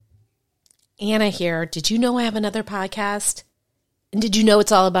Anna here. Did you know I have another podcast? And did you know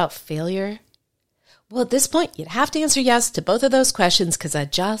it's all about failure? Well, at this point, you'd have to answer yes to both of those questions because I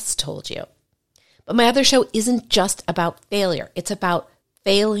just told you. But my other show isn't just about failure. It's about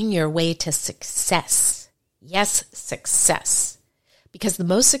failing your way to success. Yes, success. Because the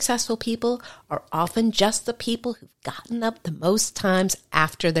most successful people are often just the people who've gotten up the most times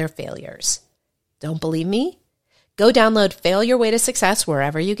after their failures. Don't believe me? Go download Fail Your Way to Success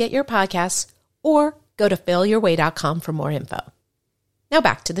wherever you get your podcasts, or go to failyourway.com for more info. Now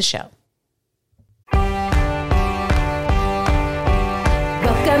back to the show. Welcome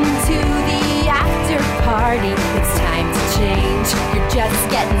to the after party. It's time to change. You're just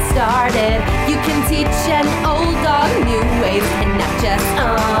getting started. You can teach an old dog new ways, and not just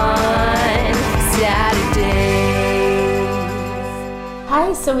on Saturdays.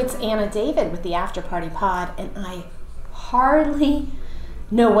 Hi, so it's Anna David with the After Party Pod, and I hardly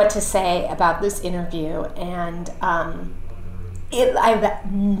know what to say about this interview, and I've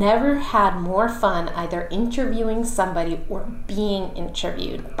never had more fun either interviewing somebody or being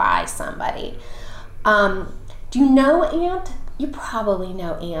interviewed by somebody. Do you know Ant? You probably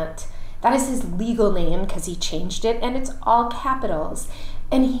know Ant. That is his legal name because he changed it, and it's all capitals.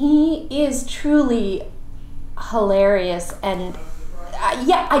 And he is truly hilarious, and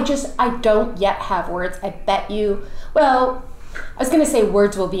I don't yet have words. I bet you, well, I was going to say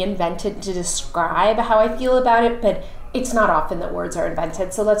words will be invented to describe how I feel about it, but it's not often that words are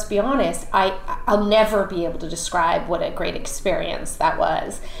invented. So let's be honest, I'll never be able to describe what a great experience that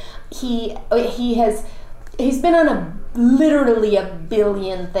was. He's been on literally a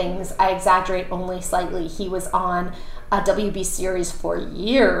billion things. I exaggerate only slightly. He was on a WB series for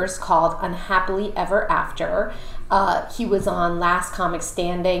years called Unhappily Ever After. He was on Last Comic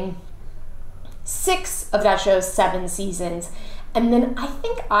Standing, 6 of that show's 7 seasons. And then I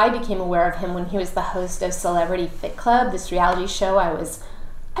think I became aware of him when he was the host of Celebrity Fit Club, this reality show I would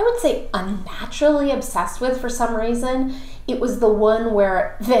say, unnaturally obsessed with for some reason. It was the one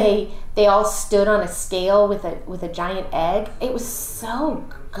where they all stood on a scale with a giant egg. It was so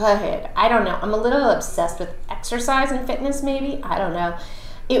good. I don't know. I'm a little obsessed with exercise and fitness, maybe. I don't know.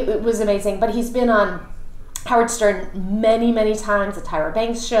 It was amazing. But he's been on Howard Stern many, many times, The Tyra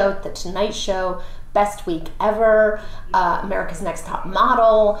Banks Show, The Tonight Show, Best Week Ever, America's Next Top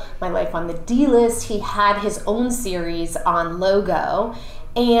Model, My Life on the D-List. He had his own series on Logo,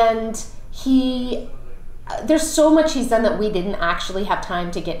 and there's so much he's done that we didn't actually have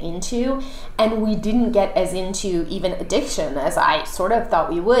time to get into, and we didn't get as into even addiction as I sort of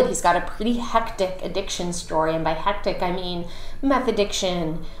thought we would. He's got a pretty hectic addiction story, and by hectic I mean meth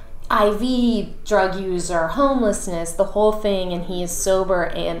addiction, IV drug user, homelessness, the whole thing, and he is sober,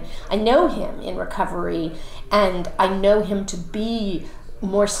 and I know him in recovery, and I know him to be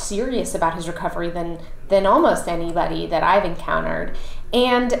more serious about his recovery than almost anybody that I've encountered.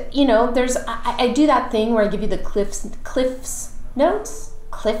 And, you know, I do that thing where I give you the cliff notes?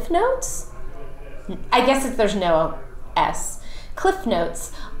 I guess if there's no S. Cliff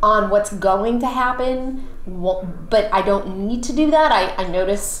notes on what's going to happen, but I don't need to do that.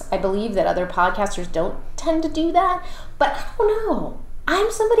 I believe that other podcasters don't tend to do that, but I don't know.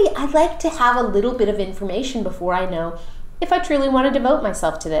 I'm somebody, I like to have a little bit of information before I know if I truly want to devote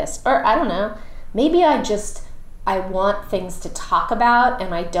myself to this. Or I don't know, maybe I want things to talk about,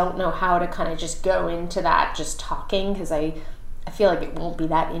 and I don't know how to kind of just go into that just talking, because I feel like it won't be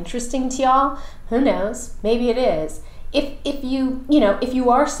that interesting to y'all. Who knows? Maybe it is. If you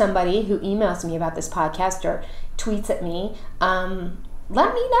are somebody who emails me about this podcast or tweets at me,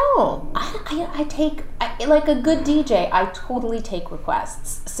 let me know. I take, like a good DJ, I totally take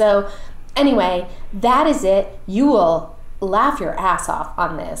requests. So anyway, that is it. You will laugh your ass off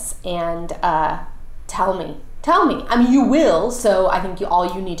on this, and tell me. I mean, you will, so I think all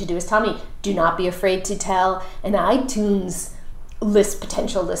you need to do is tell me. Do not be afraid to tell an iTunes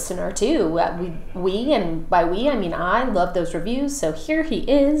potential listener too. We, and by we I mean I, love those reviews. So here he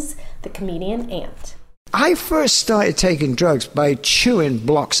is, the comedian Ant. I first started taking drugs by chewing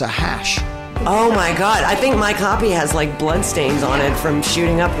blocks of hash. Oh my God, I think my copy has like blood stains on it from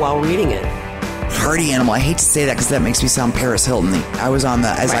shooting up while reading it. Party animal. I hate to say that because that makes me sound Paris Hilton. I was on the,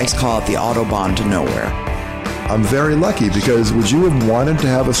 as I call it, the Autobahn to nowhere. I'm very lucky, because would you have wanted to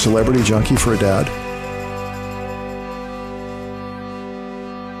have a celebrity junkie for a dad?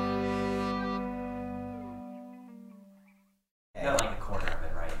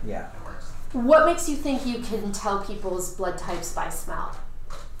 What makes you think you can tell people's blood types by smell?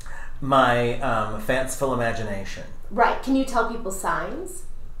 My fanciful imagination. Right. Can you tell people signs?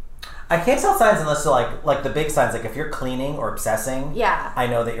 I can't tell signs unless they're like the big signs. Like if you're cleaning or obsessing, Yeah. I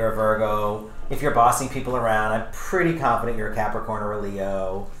know that you're a Virgo. If you're bossing people around, I'm pretty confident you're a Capricorn or a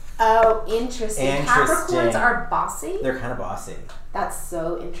Leo. Oh, interesting. Capricorns are bossy? They're kind of bossy. That's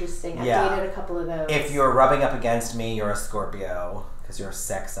so interesting. I've Yeah. dated a couple of those. If you're rubbing up against me, you're a Scorpio because you're a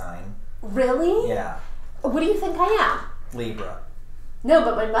sex sign. Really? Yeah. What do you think I am? Libra. No,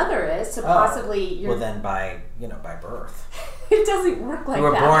 but my mother is, so possibly you're... Well, then by birth. It doesn't work like that. You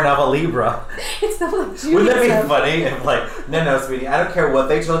were born of a Libra. It's not like Judaism. Wouldn't that be funny if no, sweetie, I don't care what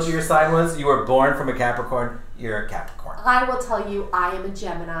they told you your sign was, you were born from a Capricorn, you're a Capricorn. I will tell you, I am a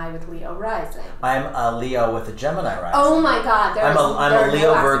Gemini with Leo rising. I'm a Leo with a Gemini rising. Oh my God. I'm a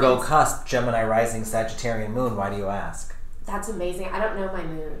Leo Virgo cusp, Gemini rising, Sagittarian moon. Why do you ask? That's amazing. I don't know my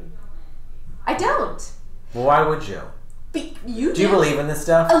moon. I don't. Well, why would you? You do you believe in this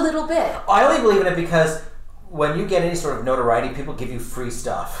stuff? A little bit. I only believe in it because when you get any sort of notoriety, people give you free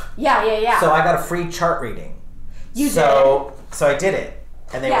stuff. Yeah. So I got a free chart reading. You did? So I did it.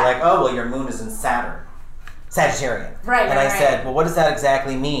 And they were like, oh, well, your moon is in Sagittarian. Right, and I said, well, what does that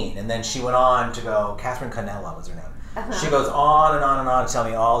exactly mean? And then she went on to go, Catherine Canella was her name. Uh-huh. She goes on and on and on to tell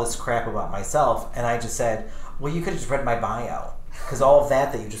me all this crap about myself. And I just said, well, you could have just read my bio. Because all of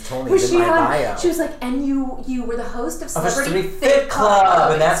that you just told me is in my bio. She was like, and you were the host of Celebrity Fit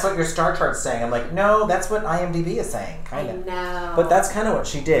Club. And that's what your star chart's saying. I'm like, no, that's what IMDb is saying, kind of. No. But that's kind of what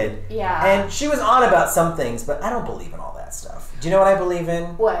she did. Yeah. And she was on about some things, but I don't believe in all that stuff. Do you know what I believe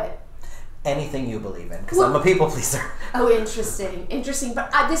in? What? Anything you believe in, because I'm a people pleaser. Oh, interesting.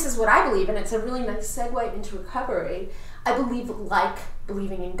 But this is what I believe, and it's a really nice segue into recovery. I believe, like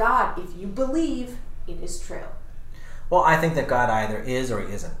believing in God, if you believe, it is true. Well, I think that God either is or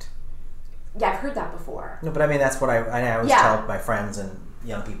he isn't. Yeah, I've heard that before. No, but I mean, that's what I always tell my friends and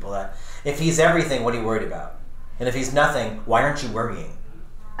young people, that if he's everything, what are you worried about? And if he's nothing, why aren't you worrying?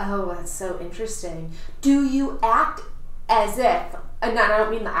 Oh, that's so interesting. Do you act as if, and I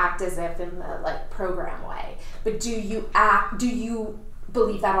don't mean the act as if in the program way, but do you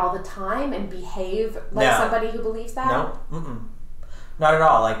believe that all the time and behave like somebody who believes that? No. Mm-mm. Not at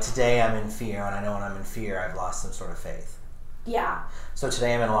all. Like today I'm in fear, and I know when I'm in fear I've lost some sort of faith. Yeah. So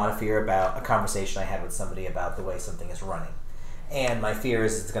today I'm in a lot of fear about a conversation I had with somebody about the way something is running. And my fear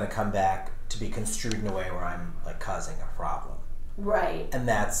is it's going to come back to be construed in a way where I'm causing a problem. Right. And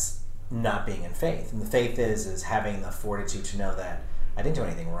that's not being in faith. And the faith is having the fortitude to know that I didn't do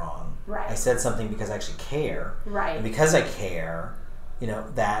anything wrong. Right. I said something because I actually care. Right. And because I care,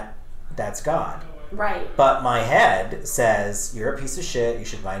 that's God. Right. But my head says, you're a piece of shit, you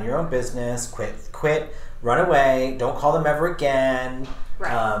should mind your own business, quit, run away, don't call them ever again,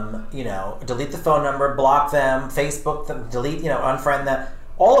 right. Delete the phone number, block them, Facebook them, delete, unfriend them,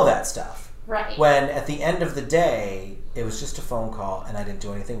 all of that stuff. Right. When at the end of the day, it was just a phone call and I didn't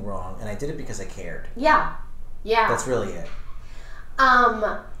do anything wrong and I did it because I cared. Yeah. Yeah. That's really it.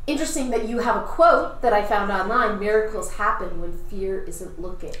 Interesting that you have a quote that I found online, miracles happen when fear isn't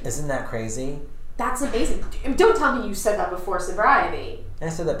looking. Isn't that crazy? That's amazing. Don't tell me you said that before sobriety. I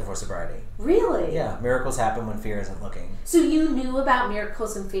said that before sobriety. Really? Yeah, miracles happen when fear isn't looking. So you knew about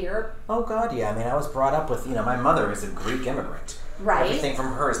miracles and fear? Oh God, yeah. I mean, I was brought up with, my mother is a Greek immigrant. Right. Everything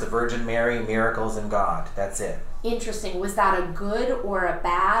from her is the Virgin Mary, miracles, and God. That's it. Interesting. Was that a good or a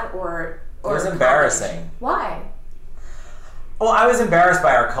bad or it was embarrassing. Why? Well, I was embarrassed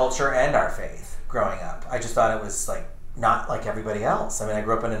by our culture and our faith growing up. I just thought it was not like everybody else. I mean, I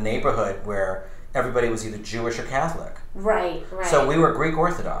grew up in a neighborhood where everybody was either Jewish or Catholic. Right. So we were Greek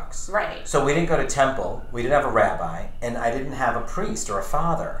Orthodox. Right. So we didn't go to temple, we didn't have a rabbi, and I didn't have a priest or a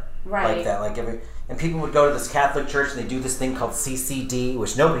father. Right. Like that. And people would go to this Catholic church and they do this thing called CCD,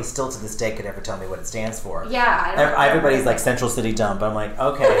 which nobody still to this day could ever tell me what it stands for. Yeah. Everybody's like Central City Dump. I'm like,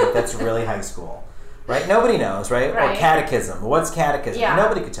 okay, that's really high school. Right? Nobody knows, right? Or catechism. What's catechism? Yeah.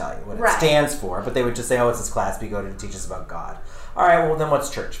 Nobody could tell you what it stands for, but they would just say, oh, it's this class we go to teach us about God. All right, well, then what's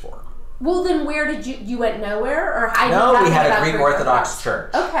church for? Well, then where did you went nowhere? Or No, we had a Greek Orthodox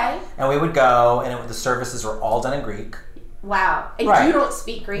church. Okay. And we would go, and the services were all done in Greek. Wow. And you don't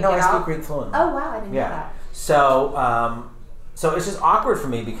speak Greek at all? No, I speak Greek fluently. Oh, wow, I didn't know that. So it's just awkward for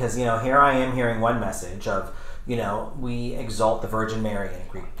me because, here I am hearing one message of, we exalt the Virgin Mary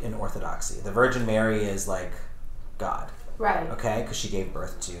in Orthodoxy. The Virgin Mary is like God. Right. Okay? Because she gave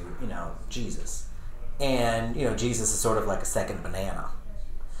birth to, Jesus. And, Jesus is sort of like a second banana.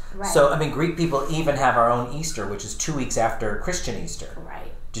 Right. So, Greek people even have our own Easter, which is 2 weeks after Christian Easter.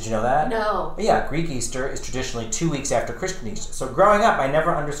 Right. Did you know that? No. Yeah, Greek Easter is traditionally 2 weeks after Christian Easter. So growing up, I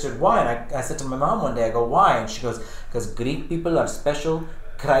never understood why. And I said to my mom one day, I go, why? And she goes, because Greek people are special.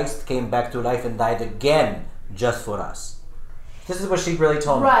 Christ came back to life and died again just for us. This is what she really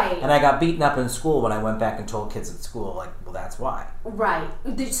told me. Right. And I got beaten up in school when I went back and told kids at school, like, well, that's why. Right.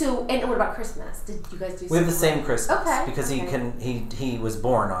 So, and what about Christmas? Did you guys do? We have the same Christmas. Okay. Because he was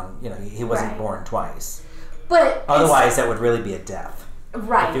born on, he wasn't born twice. But otherwise, that would really be a death.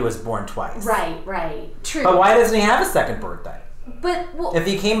 Right. If he was born twice. Right. True. But why doesn't he have a second birthday? But if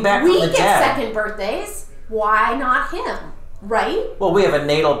he came back from the dead, we get second birthdays. Why not him? Right? Well, we have a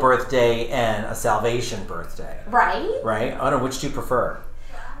natal birthday and a salvation birthday. Right? Right? I don't know, which do you prefer?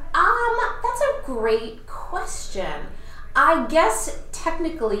 That's a great question. I guess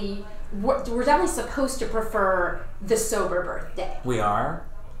technically we're definitely supposed to prefer the sober birthday. We are?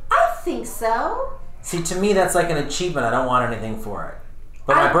 I think so. See, to me, that's like an achievement. I don't want anything for it.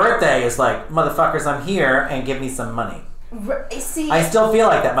 But my birthday is like, motherfuckers, I'm here and give me some money. See, I still feel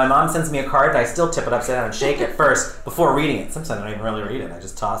like that. My mom sends me a card and I still tip it upside down and shake it first before reading it. Sometimes I don't even really read it. I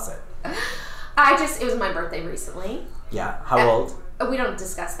just toss it. It was my birthday recently. Yeah. How old? We don't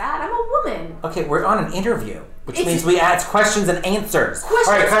discuss that. I'm a woman. Okay, we're on an interview, which means we ask questions and answers. Questions.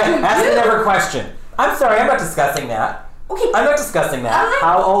 All right, ask another question. I'm sorry, I'm not discussing that. Okay. I'm not discussing that.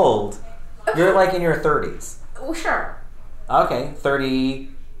 How old? Okay. You're like in your 30s. Oh, sure. Okay, 30...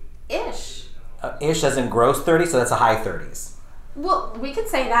 Ish. Ish as in gross 30, so that's a high 30s. Well, we could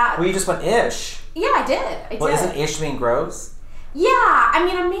say that. Well, you just went ish. Yeah, I did. Well, isn't ish mean gross? Yeah, I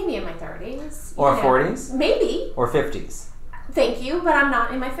mean, I'm maybe in my 30s. Or 40s? Maybe. Or 50s? Thank you, but I'm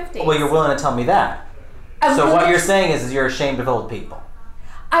not in my 50s. Well, you're willing to tell me that. So what you're saying is you're ashamed of old people.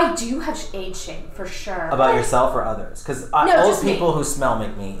 I do have age shame, for sure. About yourself or others? Because old people who smell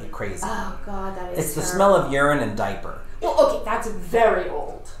make me crazy. Oh, God, that is It's the terrible. smell of urine and diaper. Well, okay, that's very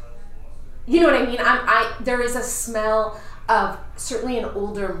old. You know what I mean? There is a smell of certainly an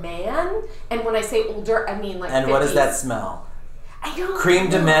older man, and when I say older, I mean like. And 50s. what does that smell? I don't. Cream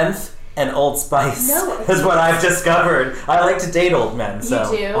de menthe and Old Spice. No, is what I've discovered. I like to date old men.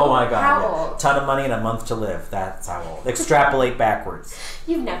 So. You do? Oh my God! How yeah. old? Ton of money and a month to live. That's how old. Extrapolate backwards.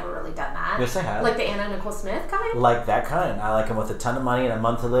 You've never really done that. Yes, I have. Like the Anna Nicole Smith kind. Like that kind. I like him with a ton of money and a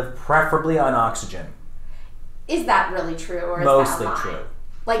month to live, preferably on oxygen. Is that really true, or is Mostly that a lie? true.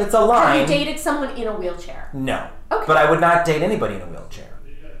 Like, it's a line. Have you dated someone in a wheelchair? No. Okay. But I would not date anybody in a wheelchair.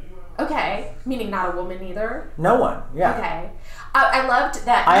 Okay. Meaning not a woman either? No one. Yeah. Okay. I loved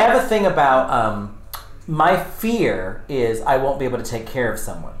that. I have a thing about my fear is I won't be able to take care of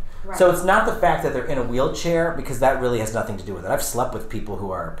someone. Right. So it's not the fact that they're in a wheelchair, because that really has nothing to do with it. I've slept with people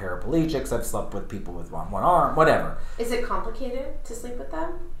who are paraplegics. I've slept with people with one arm, whatever. Is it complicated to sleep with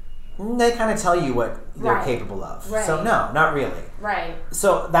them? They kind of tell you what they're capable of. Right. So no, not really. Right.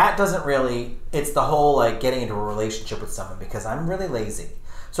 So that doesn't really, it's the whole like getting into a relationship with someone, because I'm really lazy.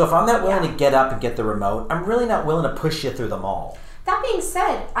 So if I'm not willing to get up and get the remote, I'm really not willing to push you through the mall. That being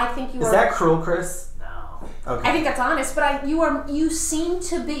said, I think you are... Is that cruel, Chris? No. Okay. I think that's honest, but you seem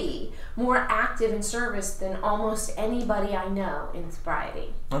to be more active in service than almost anybody I know in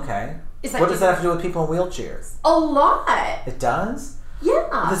sobriety. Okay. Is that what does that have to do with people in wheelchairs? A lot. It does?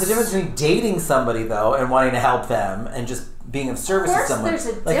 Yeah. There's a difference between dating somebody, though, and wanting to help them, and just being of service to someone. There's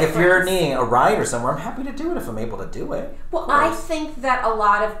a like difference. if you're needing a ride or somewhere, I'm happy to do it if I'm able to do it. Well, I think that a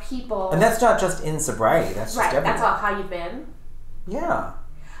lot of people... And that's not just in sobriety, that's just everywhere. That's all how you've been? Yeah.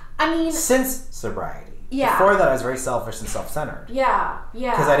 I mean... Since sobriety. Yeah. Before that, I was very selfish and self-centered. Yeah.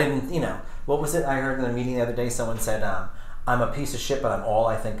 Because I didn't, what was it I heard in a meeting the other day? Someone said, I'm a piece of shit, but I'm all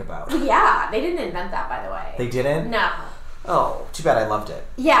I think about. Yeah, they didn't invent that, by the way. They didn't? No. Oh, too bad I loved it.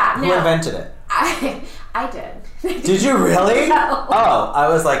 Yeah, Who invented it? I did. Did you really? No. Oh, I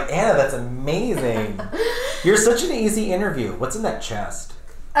was like, Anna, that's amazing. You're such an easy interview. What's in that chest?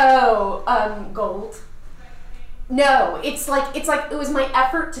 Oh, gold. No, it's like it was my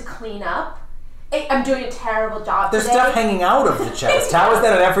effort to clean up. I'm doing a terrible job There's today. stuff hanging out of the chest. How is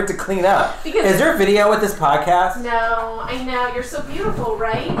that an effort to clean up? Because is there video with this podcast? No, I know. You're so beautiful,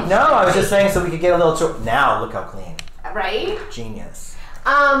 right? No, I was just saying so we could get a little... Now, look how clean. Right? Genius.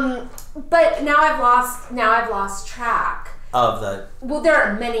 But now I've lost track. Of the... Well, there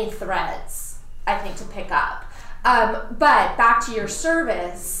are many threads, I think, to pick up. But back to your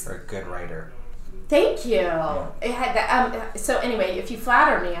service. You're a good writer. Thank you. It had that, so anyway, if you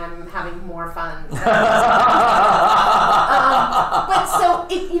flatter me, I'm having more fun. But so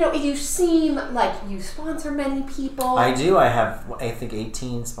you seem like you sponsor many people. I do. I have, I think,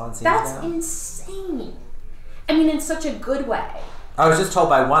 18 sponsees now. That's insane. I mean, in such a good way. I was just told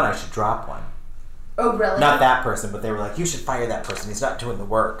by one I should drop one. Oh, really? Not that person, but they were like, you should fire that person. He's not doing the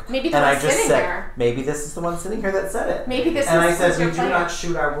work. Maybe the one sitting said, there. Maybe this is the one sitting here that said it. Maybe this and is I said, we your do player. not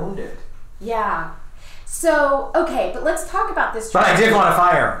shoot our wounded. Yeah. So, okay, but let's talk about this. But I did want to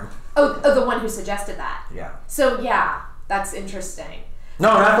fire him. Oh, the one who suggested that. Yeah. So, yeah. That's interesting.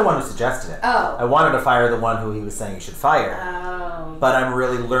 No, not the one who suggested it. Oh. I wanted to fire the one who he was saying you should fire. Oh. But I'm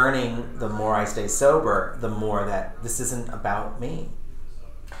really learning the more I stay sober, the more that this isn't about me.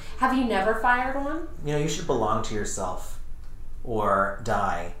 Have you never fired one? You know, you should belong to yourself or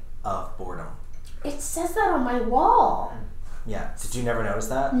die of boredom. It says that on my wall. Yeah. Did you never notice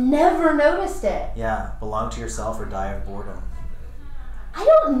that? Never noticed it. Yeah. Belong to yourself or die of boredom. I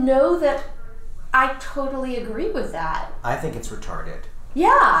don't know that I totally agree with that. I think it's retarded.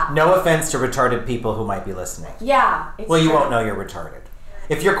 Yeah. No offense to retarded people who might be listening. Yeah. It's Well, you true. won't know you're retarded.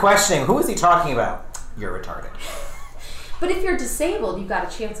 If you're questioning, who is he talking about? You're retarded. But if you're disabled, you've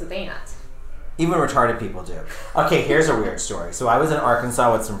got a chance with Ant. Even retarded people do. Okay, here's a weird story. So I was in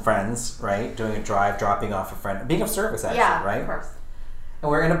Arkansas with some friends, right? Doing a drive, dropping off a friend. Being of service, actually, Yeah, right? of course. And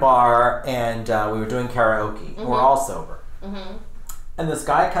we're in a bar, and we were doing karaoke. We're all sober. Mm-hmm. And this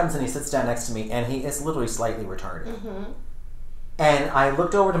guy comes and he sits down next to me, and he is literally slightly retarded. Mm-hmm. And I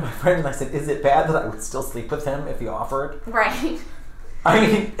looked over to my friend and I said, is it bad that I would still sleep with him if he offered? Right. I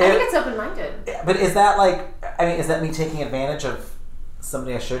mean, I think it's open-minded. but is that like, I mean, is that me taking advantage of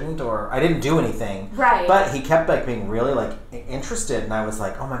somebody I shouldn't? Or I didn't do anything. Right. But he kept like being really like interested, and I was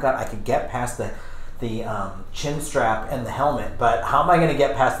like, oh my God, I could get past the chin strap and the helmet, but how am I going to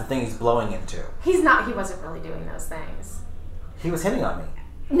get past the thing he's blowing into? He wasn't really doing those things. He was hitting on me.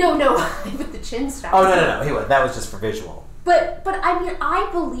 No, with the chin strap. Oh, no, he was. That was just for visual. But I mean, I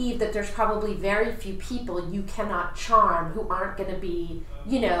believe that there's probably very few people you cannot charm who aren't going to be,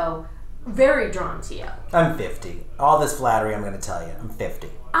 very drawn to you. I'm 50. All this flattery, I'm going to tell you, I'm 50.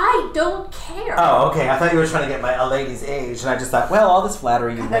 I don't care. Oh, okay. I thought you were trying to get a lady's age, and I just thought, well, all this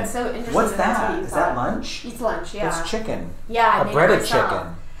flattery you That's so interesting. What's That's that? what you Is thought. that lunch? It's lunch, yeah. It's chicken. Yeah, I a made it breaded myself.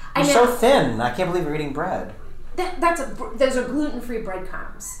 chicken. I You're know. so thin. I can't believe you're eating bread. Those are gluten-free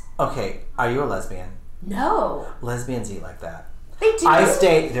breadcrumbs. Okay, are you a lesbian? No. Lesbians eat like that. They do.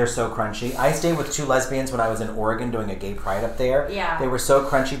 They're so crunchy. I stayed with 2 lesbians when I was in Oregon doing a gay pride up there. Yeah. They were so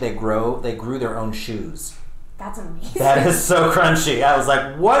crunchy, they grew their own shoes. That's amazing. That is so crunchy. I was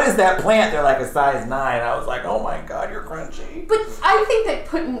like, what is that plant? They're like a size 9. I was like, oh my God, you're crunchy. But I think that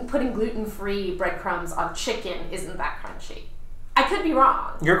putting gluten-free breadcrumbs on chicken isn't that crunchy. I could be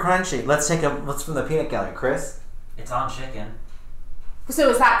wrong. You're crunchy. Let's from the peanut gallery. Chris? It's on chicken. So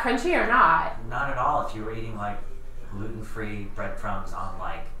is that crunchy or not? Not at all. If you were eating like gluten-free breadcrumbs on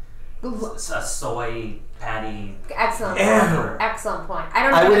like a soy patty. Excellent Ew. point. Excellent point.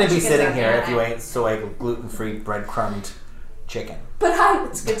 I wouldn't be sitting here if you ate soy gluten-free breadcrumbed chicken.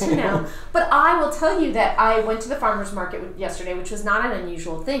 It's good to know. But I will tell you that I went to the farmer's market yesterday, which was not an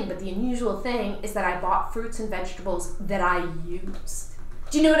unusual thing, but the unusual thing is that I bought fruits and vegetables that I used.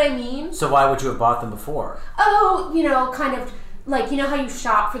 Do you know what I mean? So why would you have bought them before? Oh, kind of like, how you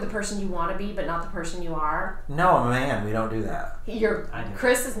shop for the person you want to be, but not the person you are? No, I'm a man. We don't do that. I do.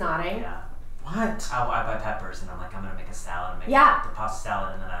 Chris is nodding. Yeah. What? I buy peppers and I'm like, I'm going to make a salad. Make Yeah. the pasta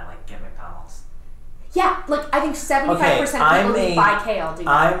salad, and then I like get McDonald's. Yeah, like I think 75% of people who buy kale do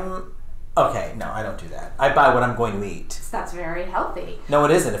that. Okay, no, I don't do that. I buy what I'm going to eat. So that's very healthy. No,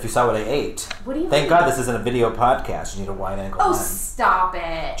 it isn't. If you saw what I ate. What do you Thank mean? God this isn't a video podcast. You need a wide angle Oh, lens. stop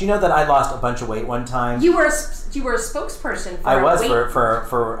it. Do you know that I lost a bunch of weight one time? You were a spokesperson for I was weight.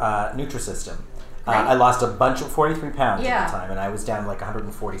 for Nutrisystem. Right. I lost a bunch of 43 pounds Yeah. at the time, and I was down like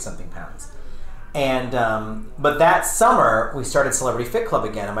 140 something pounds. And but that summer we started Celebrity Fit Club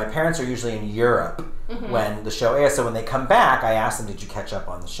again, and my parents are usually in Europe when the show airs. So when they come back, I ask them, "Did you catch up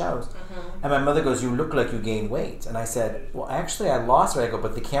on the shows?" And my mother goes, "You look like you gained weight." And I said, "Well, actually, I lost weight." I go,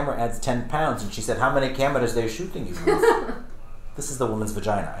 "But the camera adds 10 pounds." And she said, "How many cameras are they shooting you with?" This is the woman's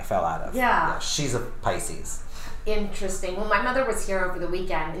vagina I fell out of. Yeah. She's a Pisces. Interesting. Well, my mother was here over the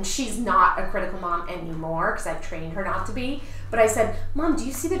weekend, and she's not a critical mom anymore because I've trained her not to be. But I said, "Mom, do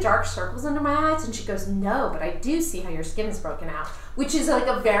you see the dark circles under my eyes?" And she goes, "No, but I do see how your skin is broken out," which is like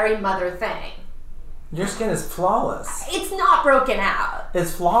a very mother thing. Your skin is flawless. It's not broken out.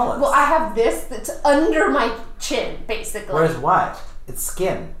 It's flawless. Well, I have this that's under my chin, basically. Where's what? It's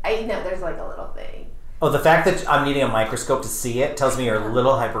skin. I know there's like a little thing. Oh, the fact that I'm needing a microscope to see it tells me you're a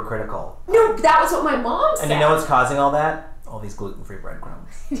little hypercritical. No, that was what my mom said. And you know what's causing all that? All these gluten-free breadcrumbs.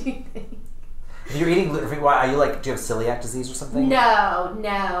 If you're eating gluten-free, why are you like? Do you have celiac disease or something?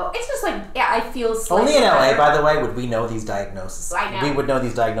 No. It's just like, yeah, I feel slightly Only in LA, better. by the way, would we know these diagnoses. I know. We would know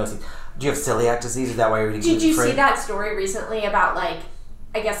these diagnoses. Do you have celiac disease? Is that why you're eating Did you gluten-free? see that story recently about like,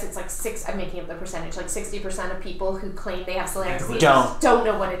 I guess it's like I'm making up the percentage, like 60% of people who claim they have celiac disease don't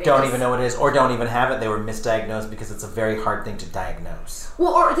know what it is. Don't even know what it is, or don't even have it. They were misdiagnosed because it's a very hard thing to diagnose.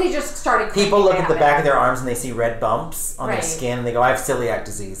 Well, or they just started claiming People look they at the have back it. of their arms and they see red bumps on their Right. skin and they go, "I have celiac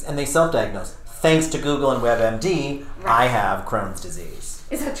disease," and they self-diagnose. thanks to Google and WebMD, I have Crohn's disease.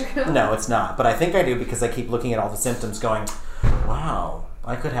 Is that true? No, it's not. But I think I do because I keep looking at all the symptoms going, wow,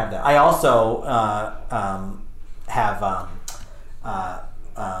 I could have that. I also have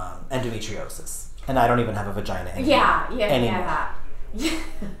endometriosis. And I don't even have a vagina anymore. Yeah.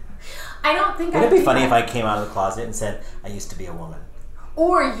 I don't think Wouldn't it be funny if I came out of the closet and said, I used to be a woman?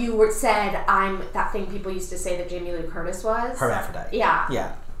 Or you said, I'm that thing people used to say that Jamie Lee Curtis was? Hermaphrodite. Yeah.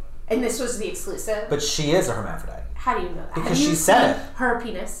 Yeah. And this was the exclusive? But she is a hermaphrodite. How do you know that? Because she said it. Her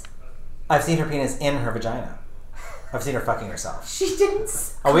penis? I've seen her penis in her vagina. I've seen her fucking herself. She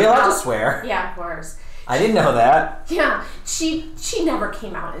didn't. Are we allowed to swear? Yeah, of course. I didn't know that. Yeah, she never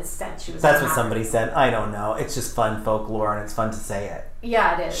came out and said she was. That's what somebody said. I don't know. It's just fun folklore and it's fun to say it.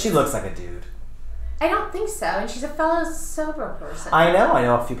 Yeah, it is. She looks like a dude. I don't think so, and she's a fellow sober person. I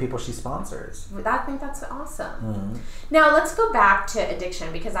know a few people she sponsors. I think that's awesome. Now let's go back to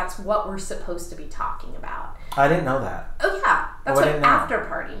addiction because that's what we're supposed to be talking about. I didn't know that. Oh yeah, that's what after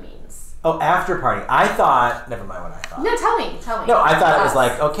party means. Oh, after party. I thought. Never mind what I thought. No, tell me. No, I thought it was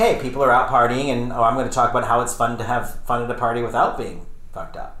like, okay, people are out partying, and I'm going to talk about how it's fun to have fun at a party without being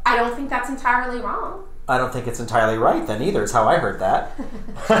fucked up. I don't think that's entirely wrong. I don't think it's entirely right then either, is how I heard that.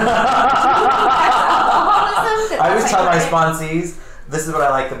 I always tell my sponsees, this is what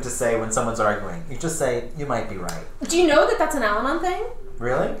I like them to say when someone's arguing. You just say, you might be right. Do you know that that's an Al-Anon thing?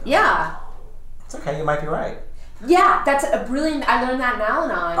 Really? Yeah. It's okay, you might be right. Yeah, that's a brilliant, I learned that in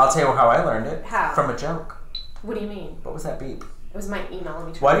Al-Anon. I'll tell you how I learned it. How? From a joke. What do you mean? What was that beep? It was my email. Let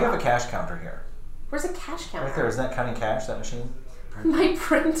me Why do you have a cash counter here? Where's a cash counter? Right there, isn't that counting cash, that machine? My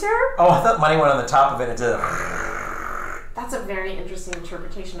printer? Oh, I thought money went on the top of it and it did. That's a very interesting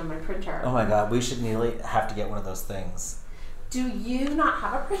interpretation of my printer. Oh my god, we should nearly have to get one of those things. Do you not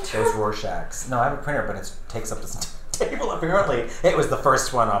have a printer? Those Rorschachs. No, I have a printer, but it takes up this table. Apparently, it was the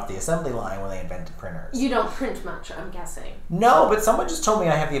first one off the assembly line when they invented printers. You don't print much, I'm guessing. No, but someone just told me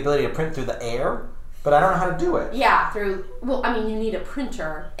I have the ability to print through the air, but I don't know how to do it. Yeah, well, I mean, you need a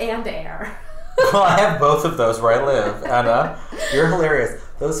printer and air. Well, I have both of those where I live, Anna. You're hilarious.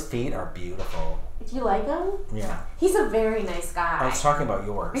 Those feet are beautiful. Do you like him? Yeah. He's a very nice guy. I was talking about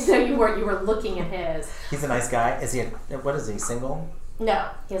yours. No, you were looking at his. He's a nice guy. Is he? What is he? Single? No,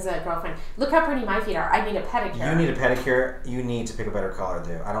 he has a girlfriend. Look how pretty my feet are. I need a pedicure. You need a pedicure. You need to pick a better color,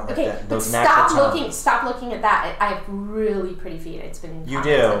 dude. I don't like that. But stop looking at that. I have really pretty feet. It's been. You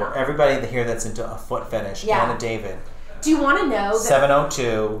do. Everybody here that's into a foot fetish. Yeah. Anna David. Do you want to know that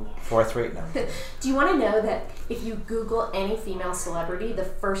 702-43. No. Do you want to know that if you Google any female celebrity, the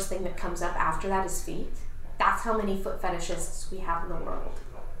first thing that comes up after that is feet? That's how many foot fetishists we have in the world.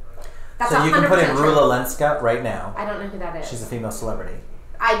 That's so you can put in true. Rula Lenska right now. I don't know who that is. She's a female celebrity.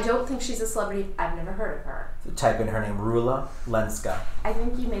 I don't think she's a celebrity. I've never heard of her. So type in her name, Rula Lenska. I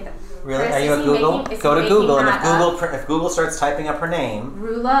think you made that. Really? Chris, are you at Google? Go to Google, and if Google starts typing up her name,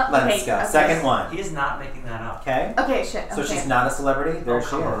 Rula Lenska, okay. Second one. He is not making that up. Okay. Okay, shit. So okay. she's not a celebrity. There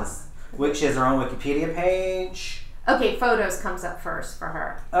she is. She has her own Wikipedia page. Okay, photos comes up first for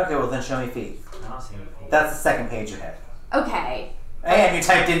her. Okay, well then show me feet. I don't see any feet. That's the second page ahead. Okay. And you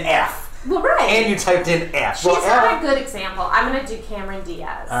typed in F. Well, right. And you typed in F. She's not a good example. I'm going to do Cameron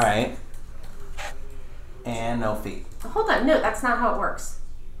Diaz. All right. And no feet. Hold on. No, that's not how it works.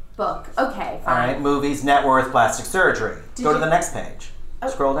 Book. Okay, fine. All right. Movies, net worth, plastic surgery. Go to the next page.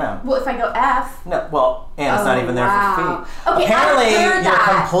 Scroll down. Well, if I go F. No, well, and it's not even there for feet. Okay, apparently, I heard you're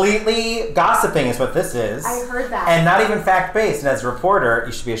that. completely gossiping is what this is. I heard that. And not even fact-based. And as a reporter,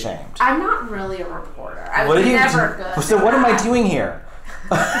 you should be ashamed. I'm not really a reporter. I What was are you never do- good. So what am I doing here?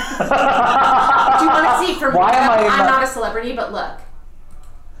 Do you want to see from Why am I I'm not- not a celebrity, but look.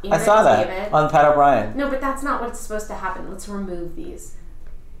 I saw that David. on Pat O'Brien. No, but that's not what's supposed to happen. Let's remove these.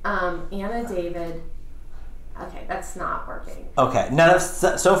 Anna David. Okay, that's not working. Okay, none of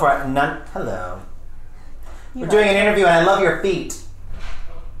so far none. Hello. We're doing an interview, and I love your feet.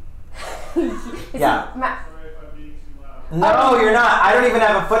 Yeah. No, you're not. I don't even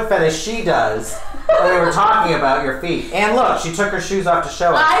have a foot fetish. She does. And we were talking about your feet. And look, she took her shoes off to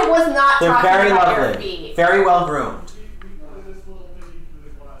show it. I was not They're talking very about lovely. your feet. Very well groomed.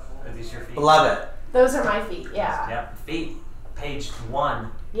 Are these your feet? Love it. Those are my feet, yeah. Yep. Feet. Page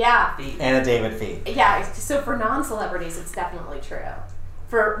 1. Yeah. Feet. Anna David feet. Yeah, so for non-celebrities, it's definitely true.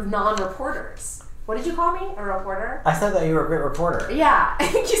 For non-reporters. What did you call me? A reporter? I said that you were a great reporter. Yeah, I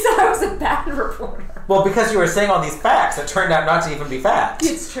think you said I was a bad reporter. Well, because you were saying all these facts that turned out not to even be facts.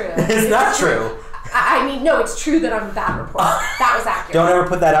 It's true. It's not true. I mean, no, it's true that I'm a bad reporter. That was accurate. Don't ever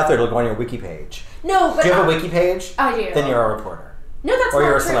put that out there. It'll go on your wiki page. No, but Do you have a wiki page? I do. Then you're a reporter. No, that's or not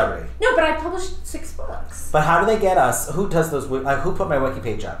you're a true. celebrity. No, but I published 6 books. But how do they get us? Who does those? Who put my wiki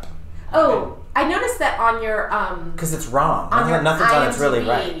page up? Oh, I noticed that on your Because it's wrong. on your Nothing's on it's IMDb. really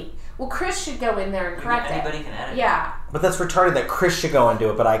right. Well, Chris should go in there and correct it. Anybody can edit. Yeah, But that's retarded that Chris should go and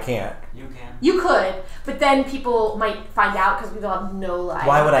do it, but I can't. You can. you could, but then people might find out because we have no life.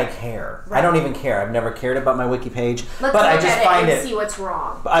 Why would I care? I don't even care. I've never cared about my wiki page. Let's but look I just at find it and it. see what's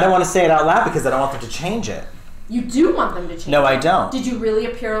wrong. I don't want to say it out loud because I don't want them to change it. You do want them to change. No, it. I don't. Did you really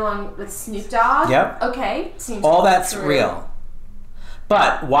appear along with Snoop Dogg? Yep. Okay. Seems All that's true. real.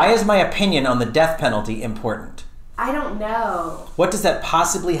 But why is my opinion on the death penalty important? I don't know. What does that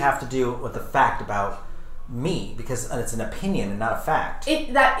possibly have to do with the fact about me? Because it's an opinion and not a fact. It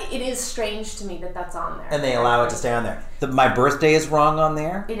is strange to me that that's on there. And they allow it to stay on there. My birthday is wrong on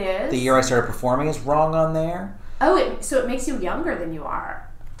there. It is? The year I started performing is wrong on there. Oh, so it makes you younger than you are.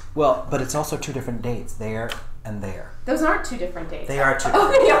 Well, but it's also 2 different dates, there and there. Those aren't 2 different dates. They are 2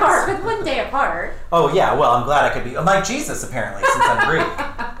 Oh, different they dates. are, but 1 day apart. Oh, yeah, well, I'm glad I could be. I'm like Jesus, apparently, since I'm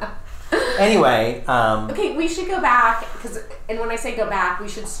Greek. Anyway, Okay, we should go back, and when I say go back, we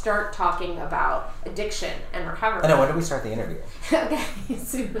should start talking about addiction and recovery. I know, when did we start the interview? Okay,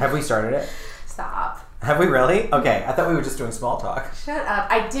 soon. Have we started it? Stop. Have we really? Okay, I thought we were just doing small talk. Shut up.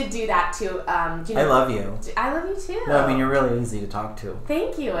 I did do that too. Do you know, I love you. I love you too. No, I mean, you're really easy to talk to.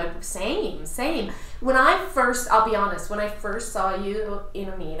 Thank you. Same. When I first, I'll be honest, when I first saw you in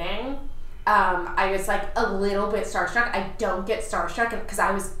a meeting, I was like a little bit starstruck. I don't get starstruck because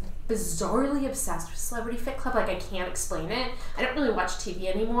I was bizarrely obsessed with Celebrity Fit Club. Like, I can't explain it. I don't really watch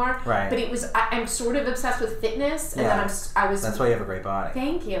TV anymore. Right. But it was, I'm sort of obsessed with fitness, and Yeah. then I was. That's why you have a great body.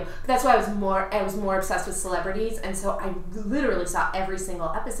 Thank you. But that's why I was more obsessed with celebrities, and so I literally saw every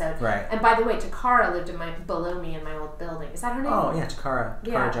single episode. Right. And by the way, Takara lived below me in my old building. Is that her name? Oh, yeah, Takara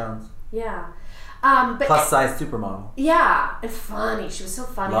Yeah. Jones. Yeah. But Plus size supermodel. yeah, and funny. She was so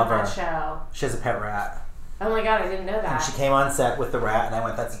funny Love on that her. show. She has a pet rat. Oh my god, I didn't know And that. she came on set with the rat, and I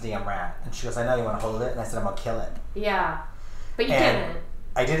went, that's a damn rat. And she goes, I know, you want to hold it? And I said, I'm going to kill it. Yeah. But you And didn't.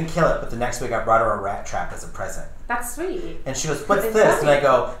 I didn't kill it, but the next week I brought her a rat trap as a present. That's sweet. And she goes, what's It's this? And funny. I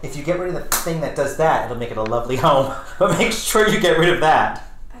go, if you get rid of the thing that does that, it'll make it a lovely home. But make sure you get rid of that.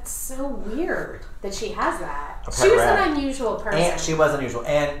 That's so weird that she has that. A She pet was rat. an unusual person. And she was unusual,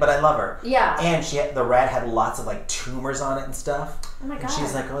 but I love her. Yeah. And the rat had lots of like tumors on it and stuff. Oh my And God.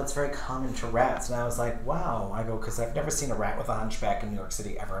 she's like, oh, it's very common to rats. And I was like, wow. I go, because I've never seen a rat with a hunchback in New York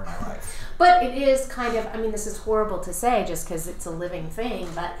City ever in my life. But it is kind of, I mean, this is horrible to say just because it's a living thing,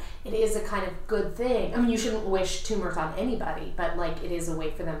 but it is a kind of good thing. I mean, you shouldn't wish tumors on anybody, but like it is a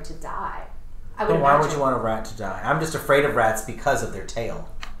way for them to die. I would But why would imagine. you want a rat to die? I'm just afraid of rats because of their tail,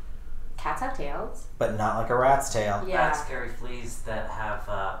 Cats have tails. but not like a rat's tail. Yeah. Rats carry fleas that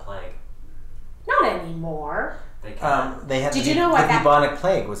have plague. Not anymore. They can. They had Did the, you know the what that- bubonic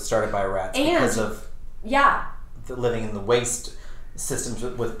plague was started by rats And- because of Yeah. living in the waste systems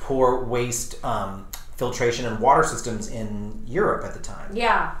with poor waste filtration and water systems in Europe at the time.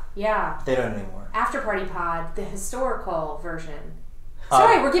 Yeah. Yeah. They don't anymore. After Party Pod, the historical version.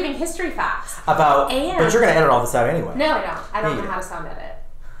 Sorry, we're giving history facts. But And- you're going to edit all this out anyway. No, I don't. I don't Me know how either. to sound edit.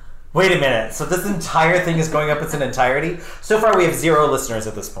 Wait a minute. So this entire thing is going up its an entirety? So far we have 0 listeners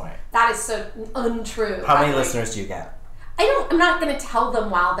at this point. That is so untrue. How many Like, listeners do you get? I'm not going to tell them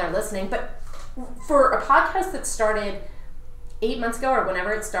while they're listening, but for a podcast that started 8 months ago or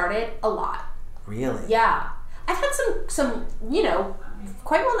whenever it started, a lot. Really? Yeah. I've had some,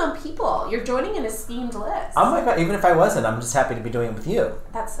 quite well-known people. You're joining an esteemed list. Oh my god, even if I wasn't, I'm just happy to be doing it with you.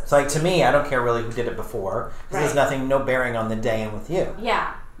 That's so It's like, to me, I don't care really who did it before, because there's no bearing on the day and with you.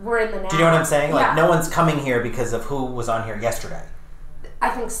 Yeah. We're in the now. Do you know what I'm saying? Like, Yeah. no one's coming here because of who was on here yesterday. I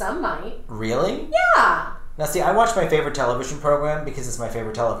think some might. Really? Yeah. Now, see, I watch my favorite television program because it's my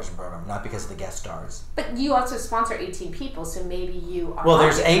favorite television program, not because of the guest stars. But you also sponsor 18 people, so maybe you are. Well,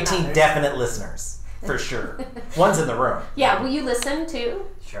 there's helping 18 others. definite listeners, for sure. One's in the room. Yeah, will you listen too?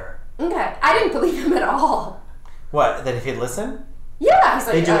 Sure. Okay. I didn't believe him at all. What, that if he'd listen? Yeah. He's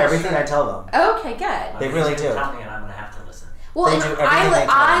like, They do "Oh, everything sure." I tell them. Okay, good. They really do. Tell me, and I'm gonna have to listen. Well, They and do everything they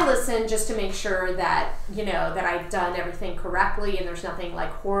I can. listen just to make sure that, that I've done everything correctly and there's nothing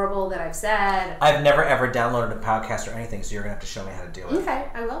like horrible that I've said. I've never ever downloaded a podcast or anything, so you're going to have to show me how to do it. Okay,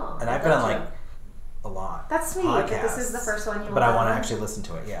 I will. And I'd I've been on love like to. a lot. That's sweet, but this is the first one you But I want want to on. actually listen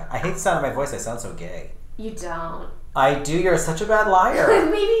to it, yeah. I hate the sound of my voice. I sound so gay. You don't. I do. You're such a bad liar.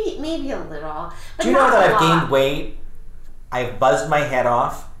 maybe a little. But Do you know not that a I've lot. gained weight? I've buzzed my head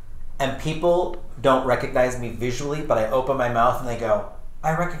off, and people don't recognize me visually, but I open my mouth and they go,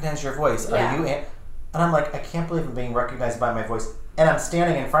 I recognize your voice. Yeah. Are you in? And I'm like, I can't believe I'm being recognized by my voice. And I'm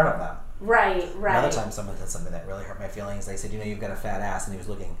standing in front of them. Right. Another time someone did something that really hurt my feelings. They said, you've got a fat ass, and he was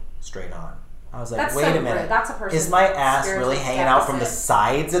looking straight on. I was like, That's wait so a minute. rude. That's a person Is my with ass spiritual really hanging out from the deficit.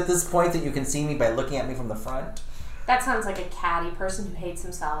 sides at this point that you can see me by looking at me from the front? That sounds like a catty person who hates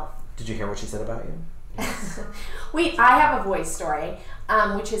himself. Did you hear what she said about you? Wait, I have a voice story,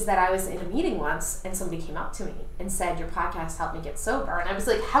 which is that I was in a meeting once and somebody came up to me and said, your podcast helped me get sober. And I was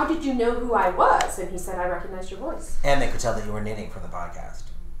like, how did you know who I was? And he said, I recognized your voice. And they could tell that you were knitting from the podcast.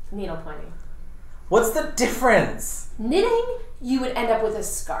 Needle pointing. What's the difference? Knitting, you would end up with a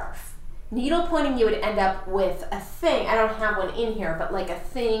scarf. Needle pointing, you would end up with a thing. I don't have one in here, but like a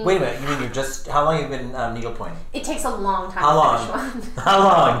thing. Wait a minute. You mean you're just... How long have you been needle pointing? It takes a long time How to long? finish one. How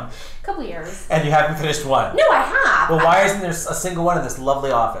long? A couple years. And you haven't finished one? No, I have. Well, why isn't there a single one in this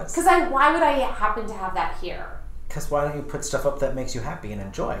lovely office? Because why would I happen to have that here? Because why don't you put stuff up that makes you happy and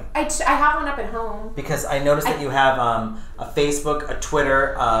enjoy? I have one up at home. Because I noticed that you have a Facebook, a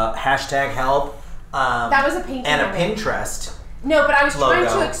Twitter, hashtag help, That was a painting and a I made. Pinterest. No, but I was trying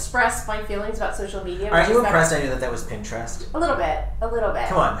logo. to express my feelings about social media. Aren't which you is impressed I knew that was Pinterest? A little bit.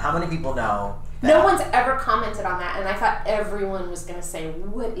 Come on, how many people know that? No one's ever commented on that, and I thought everyone was going to say,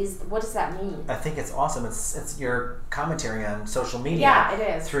 what does that mean? I think it's awesome. It's your commentary on social media. Yeah,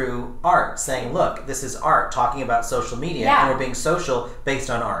 it is. Through art, saying, look, this is art talking about social media, Yeah. and we're being social based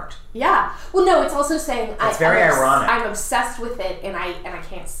on art. Yeah. Well, no, it's also saying It's very ironic. I'm obsessed with it, and I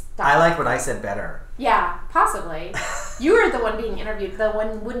can't stop. I like what I said better. Yeah, possibly. You were the one being interviewed. The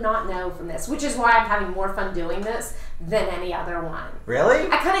one would not know from this, which is why I'm having more fun doing this than any other one. Really?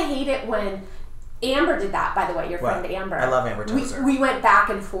 I kind of hate it when Amber did that, by the way, your friend What? Amber. I love Amber Tozer. We went back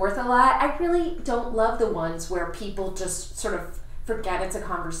and forth a lot. I really don't love the ones where people just sort of forget it's a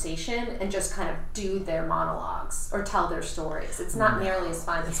conversation and just kind of do their monologues or tell their stories. It's not nearly as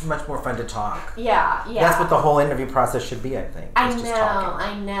fun. It's much more fun to talk. Yeah. That's what the whole interview process should be, I think. I is just talking.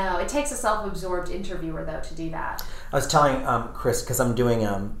 I know. It takes a self-absorbed interviewer, though, to do that. I was telling Chris, because I'm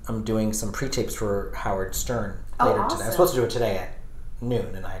doing some pre-tapes for Howard Stern later today. I was supposed to do it today at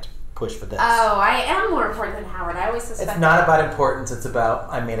noon, and I had to push for this. Oh, I am more important than Howard. I always suspect It's not about importance. It's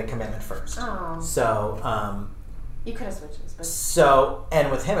about I made a commitment first. Oh. So, you could have switched this, but... So,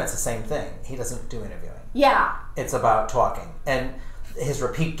 and with him, it's the same thing. He doesn't do interviewing. Yeah. It's about talking. And his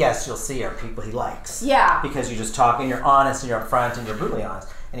repeat guests you'll see are people he likes. Yeah. Because you just talk and you're honest and you're upfront and you're brutally honest.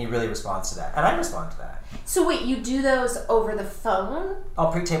 And he really responds to that. And I respond to that. So wait, you do those over the phone?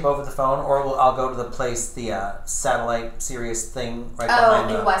 I'll pre-tape over the phone, or I'll go to the place, the satellite Sirius thing right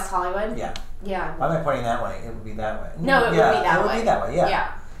behind in West Hollywood? Yeah. Yeah. Why am I pointing that way? It would be that way. No, it would be that way. It would be that way, yeah.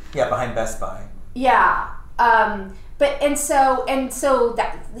 Yeah. Yeah, behind Best Buy. Yeah. But so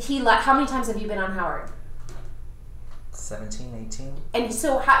that how many times have you been on Howard? 17, 18. And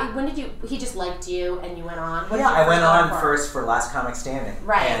so when did he just liked you and you went on? What did Yeah, you I went first on for? first for Last Comic Standing.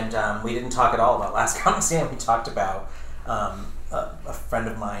 Right. And we didn't talk at all about Last Comic Standing. We talked about a friend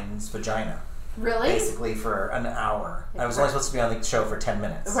of mine's vagina. Really? Basically for an hour. I was only supposed to be on the show for 10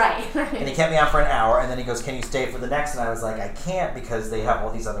 minutes. Right. And he kept me on for an hour, and then he goes, can you stay for the next? And I was like, I can't because they have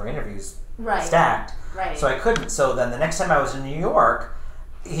all these other interviews stacked. Right. So I couldn't. So then the next time I was in New York,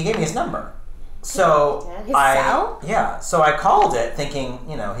 he gave me his number. So His cell? Yeah. So I called it thinking,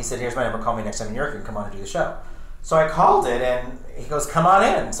 he said, here's my number, call me next time in New York and come on and do the show. So I called it and he goes, come on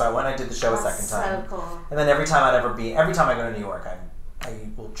in. So I went and I did the show a second time. So cool. And then every time I go to New York, I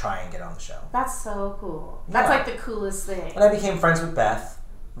will try and get on the show. That's so cool. That's Yeah. like the coolest thing. And I became friends with Beth,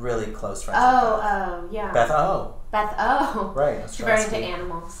 really close friends with Beth. Oh, yeah. Beth O. Beth O. Right. She's very into Ostrowski.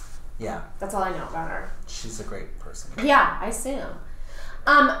 animals. Yeah. That's all I know about her. She's a great person. Yeah, I assume.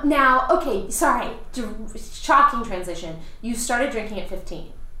 Now, okay, sorry, shocking transition. You started drinking at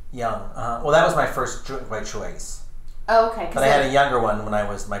 15. Young. Well, that was my first drink by choice. Oh, okay. But I had a younger one when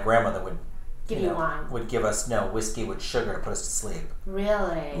my grandmother would give you wine. Would give us whiskey with sugar to put us to sleep.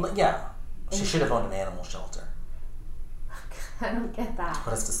 Really? Yeah. She should have owned an animal shelter. I don't get that.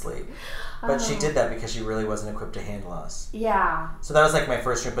 Put us to sleep. But she did that because she really wasn't equipped to handle us. Yeah. So that was like my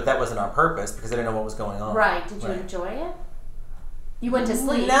first drink, but that wasn't on purpose because I didn't know what was going on. Right. Did you enjoy it? You went to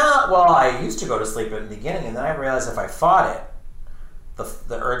sleep? No. Well, I used to go to sleep at the beginning, and then I realized if I fought it,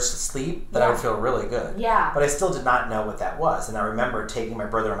 the urge to sleep, that I would feel really good. Yeah. But I still did not know what that was. And I remember taking my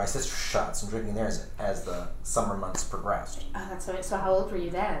brother and my sister shots and drinking theirs as the summer months progressed. Oh, that's so how old were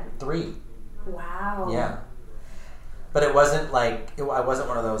you then? 3. Wow. Yeah. But it wasn't like, I wasn't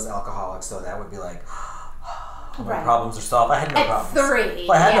one of those alcoholics, though, that would be like, my problems are solved. I had no problems. At 3.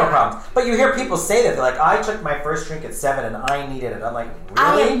 Well, I had no problems. But you hear people say that. They're like, I took my first drink at 7 and I needed it. I'm like,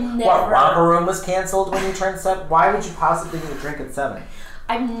 really? What, Romper Room was canceled when you turned 7? Why would you possibly need a drink at 7?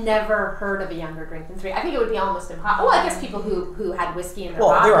 I've never heard of a younger drink than 3. I think it would be almost impossible. Well, I guess people who had whiskey in their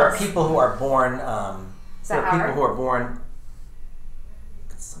bottles. There are people who are born... Is there that are people Howard? who are born...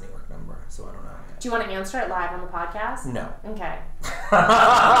 It's somebody working number, so I don't know. Do you want to answer it live on the podcast? No. Okay. That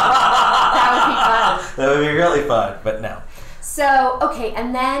would be fun. That would be really fun, but no. So, okay,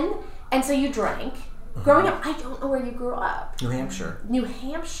 and so you drank. Growing up, I don't know where you grew up. New Hampshire. New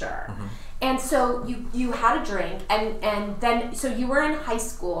Hampshire. And so you had a drink, and then, so you were in high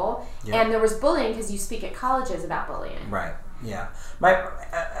school, and there was bullying because you speak at colleges about bullying. Right, yeah.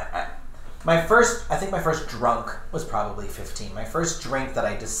 My first drunk was probably 15. My first drink that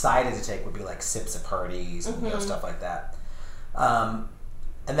I decided to take would be like sips at parties and stuff like that.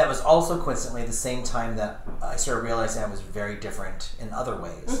 And that was also coincidentally the same time that I started realizing I was very different in other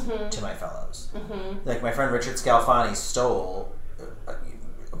ways to my fellows. Like my friend Richard Scalfani stole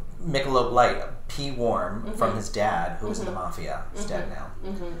Michelob Light, P. Warm, from his dad, who was in the mafia. He's dead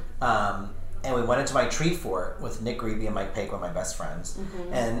now. And we went into my tree fort with Nick Greeby and Mike Paque, one of my best friends.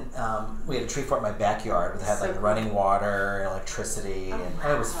 And we had a tree fort in my backyard that had like running water and electricity, and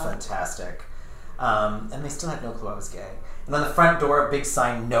it was fantastic. And they still had no clue I was gay. And on the front door, a big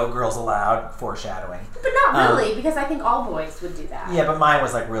sign, "No girls allowed," foreshadowing. But not really, because I think all boys would do that. Yeah, but mine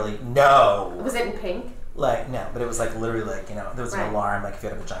was like really, no. Was it in pink? Like, no, but it was like literally like, there was an alarm, like if you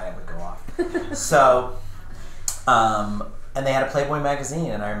had a vagina, it would go off. So, and they had a Playboy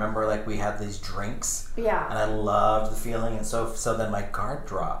magazine, and I remember like we had these drinks. Yeah. And I loved the feeling, and so then my guard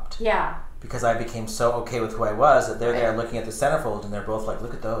dropped. Yeah. Because I became so okay with who I was that they're there looking at the centerfold, and they're both like,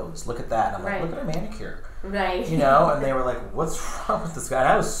 "Look at those, look at that," and I'm like, "Look at my manicure." Right. And they were like, "What's wrong with this guy?" And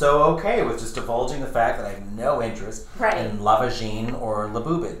I was so okay with just divulging the fact that I had no interest in la vagine or la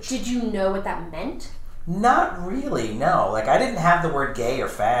boobage. Did you know what that meant? Not really, no. Like, I didn't have the word gay or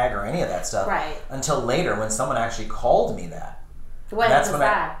fag or any of that stuff until later when someone actually called me that. When was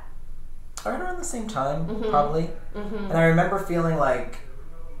that? Right around the same time, probably. And I remember feeling like,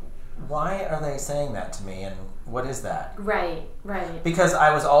 why are they saying that to me, and what is that? Right. Because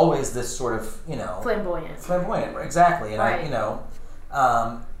I was always this sort of, Flamboyant, exactly. And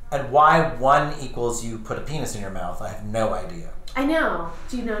and why one equals you put a penis in your mouth, I have no idea. I know.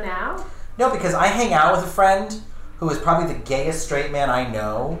 Do you know now? No, because I hang out with a friend who is probably the gayest straight man I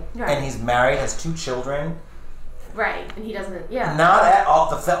know, and he's married, has 2 children. Right, and he doesn't, Not at all.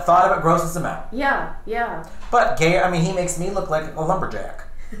 The thought of it grosses him out. Yeah. But gay, he makes me look like a lumberjack.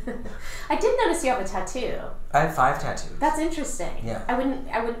 I did notice you have a tattoo. I have 5 tattoos. That's interesting. Yeah. I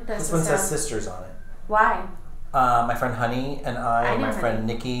wouldn't This one says sisters on it. Why? My friend Honey and and my friend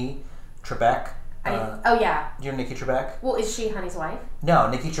Nikki Trebek. You're Nikki Trebek? Well, is she Honey's wife? No,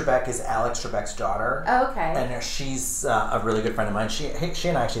 Nikki Trebek is Alex Trebek's daughter. Oh, okay. And she's a really good friend of mine. She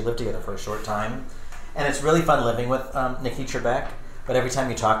and I actually lived together for a short time. And it's really fun living with Nikki Trebek. But every time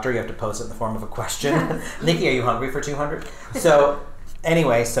you talk to her, you have to pose it in the form of a question. Nikki, are you hungry for 200? So,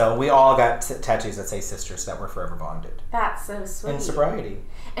 anyway, we all got tattoos that say sisters that were forever bonded. That's so sweet. In sobriety.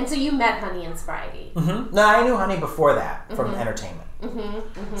 And so you met Honey in sobriety. No, I knew Honey before that from entertainment.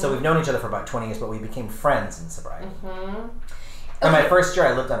 So we've known each other for about 20 years, but we became friends in sobriety. And my first year,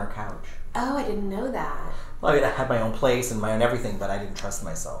 I lived on her couch. Oh, I didn't know that. Well, I had my own place and my own everything, but I didn't trust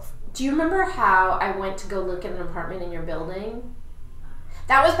myself. Do you remember how I went to go look at an apartment in your building?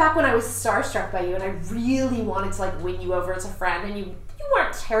 That was back when I was starstruck by you, and I really wanted to win you over as a friend, and you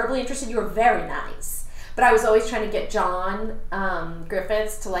weren't terribly interested. You were very nice. But I was always trying to get John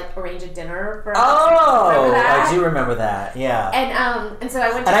Griffiths to arrange a dinner for us. Oh, I do remember that. Yeah. And so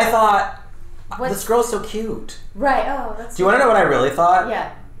I went. And I thought, this girl's so cute. Right. Oh, that's. Do you want to know what I really thought?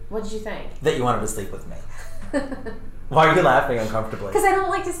 Yeah. What did you think? That you wanted to sleep with me. Why are you laughing uncomfortably? Because I don't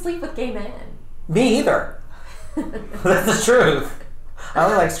like to sleep with gay men. Me either. That's the truth. I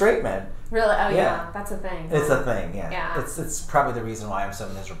only like straight men. Really? Oh yeah. That's a thing. It's a thing. Yeah. It's probably the reason why I'm so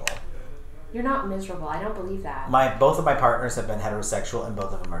miserable. You're not miserable. I don't believe that. Both of my partners have been heterosexual, and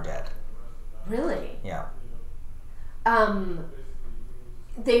both of them are dead. Really? Yeah.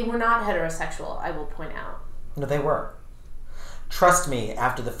 They were not heterosexual, I will point out. No, they were. Trust me,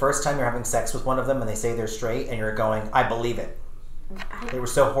 after the first time you're having sex with one of them and they say they're straight and you're going, I believe it. They were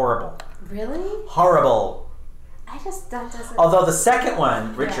so horrible. Really? Horrible. That doesn't... Although the second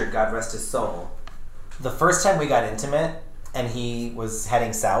one, Richard, God rest his soul, the first time we got intimate and he was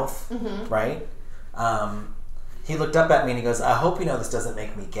heading south, right? He looked up at me and he goes, I hope you know this doesn't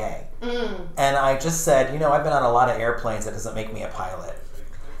make me gay. And I just said, I've been on a lot of airplanes. That doesn't make me a pilot.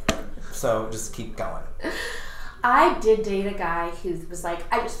 So just keep going. I did date a guy who was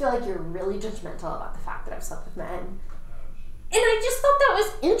like, I just feel like you're really judgmental about the fact that I've slept with men. And I just thought that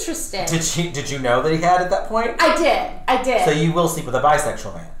was interesting. Did you know that he had at that point? I did. So you will sleep with a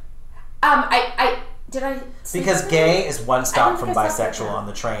bisexual man? Did I? Because gay is one stop from bisexual on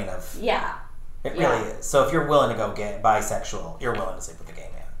the train of... Yeah. It really is. So if you're willing to go bisexual, you're willing to sleep with a gay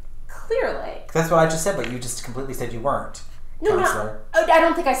man. clearly. That's what I just said, but you just completely said you weren't. No, Counselor. no. I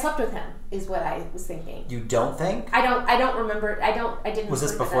don't think I slept with him, is what I was thinking. You don't think? I don't remember. I didn't. Was this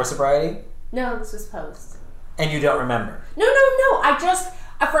sleep with before him. sobriety? No, this was post. And you don't remember? No. I just,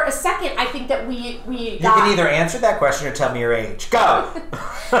 for a second, I think that we You got... can either answer that question or tell me your age. Go! We did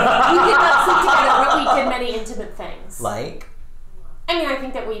not sleep together, but we did many intimate things. Like? I mean, I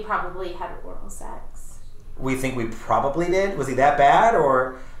think that we probably had oral sex. We think we probably did? Was he that bad,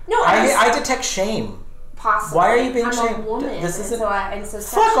 or... No, I detect shame. Possibly. Why are you being I'm shamed? a woman, This isn't... and so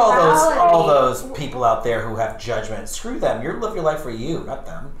Fuck all sexuality- those people out there who have judgment. Screw them. You live your life for you, not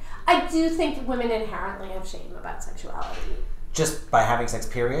them. I do think women inherently have shame about sexuality. Just by having sex,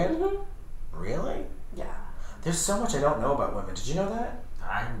 period? Mm-hmm. Really? Yeah. There's so much I don't know about women. Did you know that?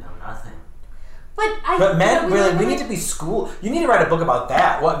 I know nothing. But men, really, we need to be schooled. You need to write a book about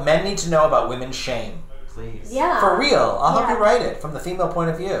that. What men need to know about women's shame. Please. Yeah. For real. I'll help Yeah. you write it from the female point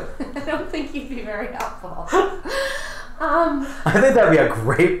of view. I don't think you'd be very helpful. I think that'd be a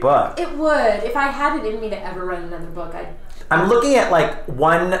great book. It would. If I had it in me to ever write another book, I'm looking at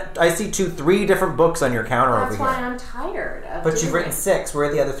I see 3 different books on your counter that's over why here. I'm tired of But doing you've written it. 6. Where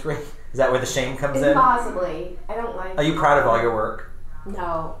are the other 3? Is that where the shame comes in? Possibly. I don't like... Are you proud of all your work?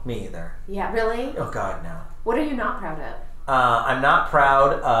 No. Me either. Yeah, really? Oh God, no. What are you not proud of? I'm not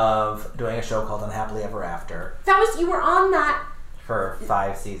proud of doing a show called Unhappily Ever After You were on that... for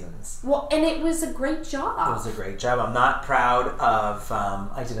 5 seasons. Well, and it was a great job. It was a great job. I'm not proud of,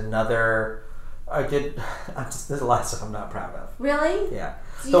 there's a lot of stuff I'm not proud of. Really? Yeah.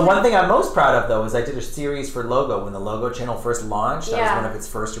 Do The you- one thing I'm most proud of, though, is I did a series for Logo when the Logo channel first launched. That Yeah. was one of its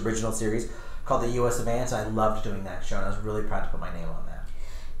first original series called The U.S. Advance. I loved doing that show, and I was really proud to put my name on that.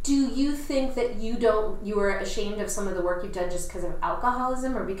 Do you think that you were ashamed of some of the work you've done just because of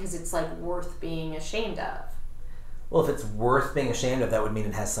alcoholism, or because it's like worth being ashamed of? Well, if it's worth being ashamed of, that would mean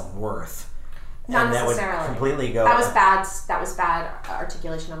it has some worth. Not and necessarily. That would completely go... That was bad. That was bad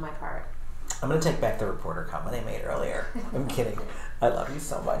articulation on my part. I'm going to take back the reporter comment I made earlier. I'm kidding. I love you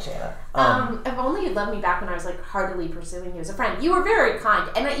so much, Anna. If only you'd loved me back when I was like heartily pursuing you as a friend. You were very kind,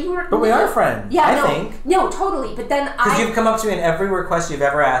 and you were. But we are friends. Yeah, I think. No, totally. But then Because you've come up to me in every request you've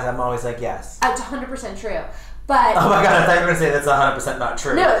ever asked, I'm always like, yes. It's 100% true. But Oh my God, I thought you were going to say that's 100% not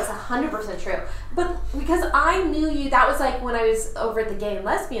true. no, it's 100% true. But because I knew you, that was like when I was over at the Gay and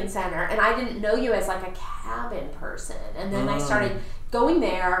Lesbian Center, and I didn't know you as like a cabin person, and then I started going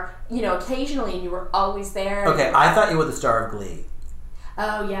there, occasionally, and you were always there. Okay, I thought you were the star of Glee.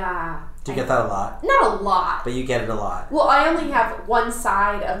 Oh yeah. Do you get that a lot? Not a lot. But you get it a lot. Well, I only have one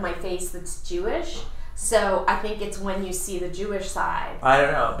side of my face that's Jewish, so I think it's when you see the Jewish side. I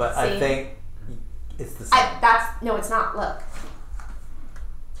don't know, but I See? think it's the same. No, it's not. Look.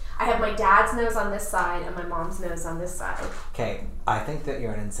 I have my dad's nose on this side and my mom's nose on this side. Okay, I think that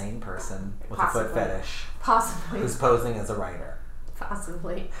you're an insane person with a Possibly. foot fetish Possibly. who's posing as a writer.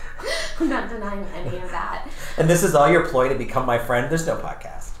 Possibly. I'm not denying any of that. And this is all your ploy to become my friend? There's no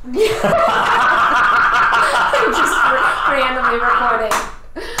podcast. I'm just randomly recording.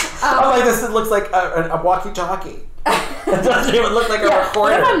 I'm like, this looks like a walkie-talkie. It doesn't even look like a What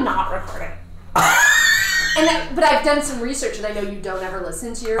recorder. if I'm not recording? But I've done some research, and I know you don't ever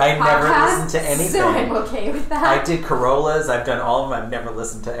listen to your I podcast. never listen to anything. So I'm okay with that. I did Corollas. I've done all of them. I've never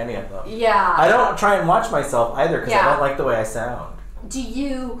listened to any of them. Yeah. I don't try and watch myself either because I Yeah. don't like the way I sound. Do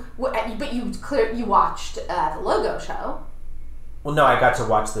you? But you watched the Logo show. Well, no, I got to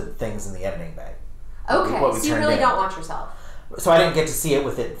watch the things in the editing bay. Okay, What we so you turned really in. don't watch yourself. So I didn't get to see it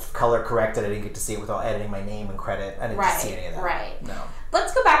with it color corrected. I didn't get to see it without editing my name and credit. I didn't get to see any of that. Right. No.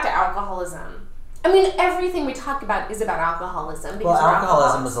 Let's go back to alcoholism. I mean, everything we talk about is about alcoholism. Because Well, we're alcoholism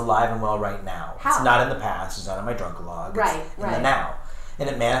alcoholics. is alive and well right now. How? It's not in the past. It's not in my drunk-a-log. Right, It's in right. the now. And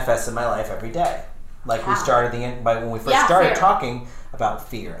it manifests in my life every day. Like we How? started when we first Yeah, started fear. talking about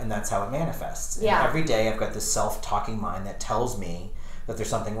fear, and that's how it manifests. And Yeah. every day I've got this self-talking mind that tells me that there's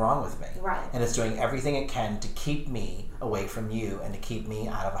something wrong with me. Right. And it's doing everything it can to keep me away from you and to keep me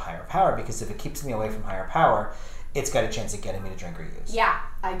out of a higher power, because if it keeps me away from higher power, it's got a chance at getting me to drink or use. Yeah,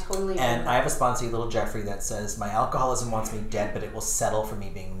 I totally agree. And I have a sponsee, Little Jeffrey, that says, my alcoholism wants me dead, but it will settle for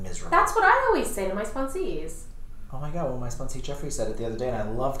me being miserable. That's what I always say to my sponsees. Oh my God, well, my sponsee Jeffrey said it the other day, and I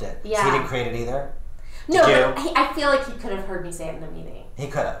loved it. Yeah. So he didn't create it either? No, Did but I feel like he could have heard me say it in a meeting. He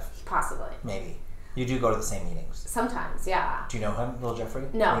could have. Possibly. Maybe. You do go to the same meetings. Sometimes, yeah. Do you know him, Little Jeffrey?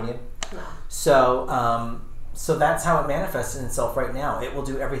 No. Comedian? No. So, So that's how it manifests in itself right now. It will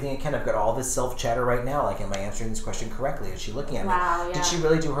do everything it can. I've got all this self-chatter right now. Like, am I answering this question correctly? Is she looking at me? Wow, yeah. Did she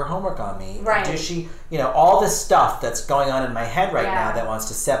really do her homework on me? Right. Does she, all this stuff that's going on in my head right Yeah. now that wants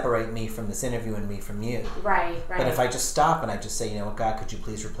to separate me from this interview and me from you. Right. But if I just stop and I just say, you know what, God, could you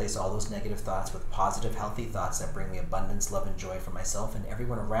please replace all those negative thoughts with positive, healthy thoughts that bring me abundance, love, and joy for myself and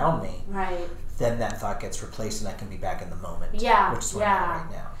everyone around me, Right. then that thought gets replaced and I can be back in the moment. Yeah, Which is what I'm at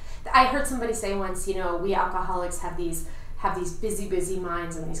right now. I heard somebody say once, we alcoholics have these busy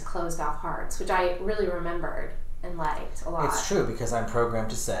minds and these closed off hearts, which I really remembered and liked a lot. It's true because I'm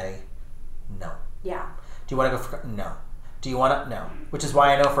programmed to say no. Yeah. Do you want to go for no? Do you want to no? Which is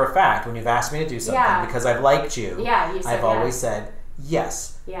why I know for a fact when you've asked me to do something because I've liked you. Yeah, you said I've always said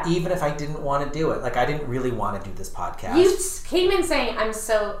yes. Yeah. Even if I didn't want to do it. Like I didn't really want to do this podcast. You came in saying I'm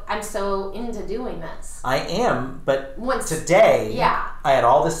so into doing this. I am, but Once today yeah. I had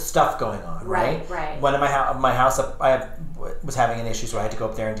all this stuff going on, right? Right. One of my house I was having an issue, so I had to go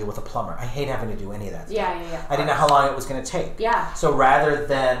up there and deal with a plumber. I hate having to do any of that stuff. Yeah. I didn't know how long it was going to take. Yeah. So rather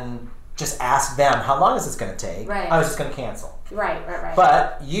than just ask them how long is this going to take, right. I was just going to cancel. Right.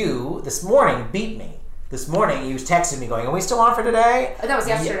 But you this morning beat me. This morning you texted me going, "Are we still on for today?" Oh, that was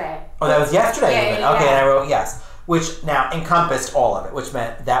yesterday. Oh, that was yesterday. Yeah. Okay, and I wrote yes, which now encompassed all of it, which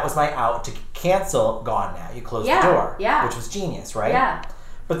meant that was my out to cancel. Gone now. You closed the door. Yeah. Which was genius, right? Yeah.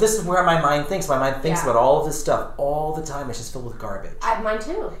 But this is where my mind thinks. My mind thinks about all of this stuff all the time. It's just filled with garbage. Mine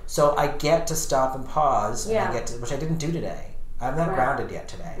too. So I get to stop and pause, and Yeah. I get to, which I didn't do today. I'm not grounded yet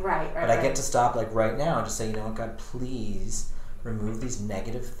today. Right. But I get to stop like right now and just say, you know what, God, please remove these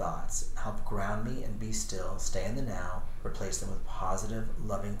negative thoughts. Help ground me and be still. Stay in the now. Replace them with positive,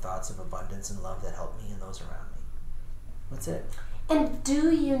 loving thoughts of abundance and love that help me and those around me. That's it. And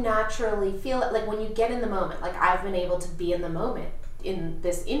do you naturally feel it, like when you get in the moment, like I've been able to be in the moment in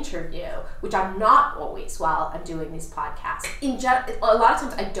this interview, which I'm not always while I'm doing these podcasts. A lot of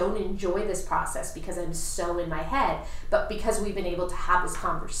times I don't enjoy this process because I'm so in my head, but because we've been able to have this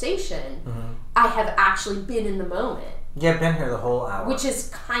conversation, I have actually been in the moment. Yeah, I've been here the whole hour. Which is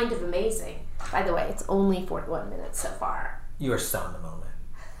kind of amazing. By the way, it's only 41 minutes so far. You are so in the moment.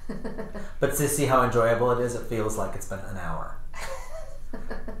 But to see how enjoyable it is, it feels like it's been an hour.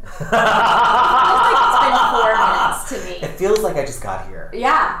 It's been 4 minutes to me. It feels like I just got here.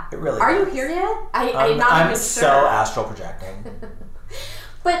 Yeah. It really Are does. you here yet? I'm not even I'm so astral projecting.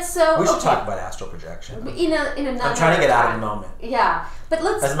 But so we should talk about astral projection. In another I'm trying to get out of the moment. Yeah. But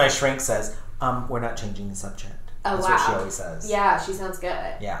let's As my shrink says, we're not changing the subject. Oh, That's wow. what she always says. Yeah, she sounds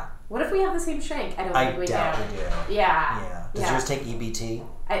good. Yeah. What if we have the same shrink? I don't think we doubt do. we do. Yeah. Yeah. Does yours take EBT?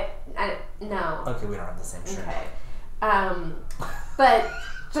 No. Okay, we don't have the same shrink. Okay. But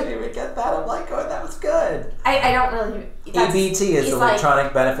Didn't even get that. I'm like, oh, that was good. I don't really. EBT is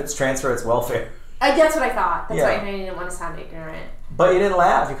electronic benefits transfer. It's welfare. That's what I thought. That's Yeah. why I didn't want to sound ignorant. But you didn't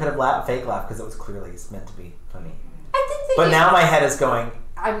laugh. You could have fake laughed because it was clearly meant to be funny. I think But now my head is going,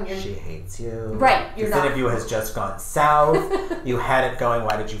 you're, she hates you. Right, you're this not. interview has just gone south. You had it going,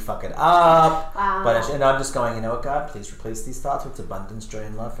 why did you fuck it up? Wow. And I'm just going, you know what, God, please replace these thoughts with abundance, joy,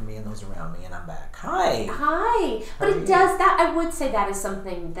 and love for me and those around me. And I'm back. Hi. But it does that. I would say that is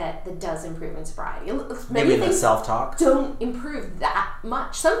something that does improve in sobriety. Maybe the things self-talk. don't improve that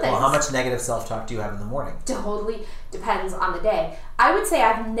much. Some things. Well, how much negative self-talk do you have in the morning? Totally depends on the day. I would say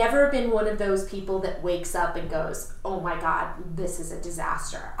I've never been one of those people that wakes up and goes, oh my God, this is a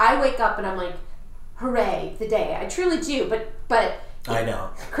disaster. I wake up and I'm like, hooray, the day. I truly do, but I know.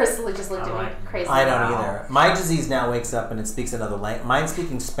 Chris just looked at me crazy. I don't either. My disease now wakes up and it speaks another language. Mine's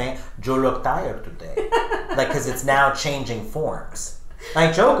speaking Spanish. Yo look tired today. Because it's now changing forms.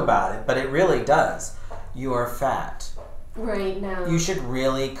 I joke about it, but it really does. You are fat. Right, no. You should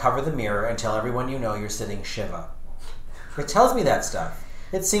really cover the mirror and tell everyone you know you're sitting Shiva. It tells me that stuff.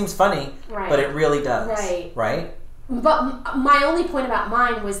 It seems funny, but it really does. Right? But my only point about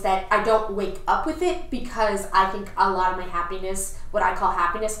mine was that I don't wake up with it because I think a lot of my happiness, what I call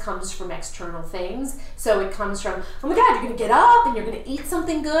happiness, comes from external things. So it comes from, oh my God, you're going to get up and you're going to eat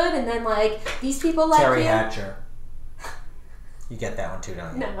something good and then like these people like Terry you. Hatcher. You get that one too,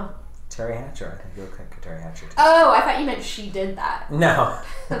 don't you? No. Terry Hatcher. I think you look like Terry Hatcher too. Oh, I thought you meant she did that. No.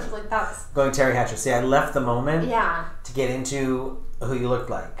 I was like, that's... Going Terry Hatcher. See, I left the moment Yeah. to get into who you looked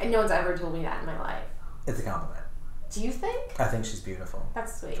like. And no one's ever told me that in my life. It's a compliment. Do you think? I think she's beautiful.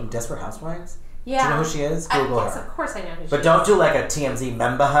 That's sweet. From Desperate Housewives? Yeah. Do you know who she is? Google yes, her. Of course I know who she But is. don't do like a TMZ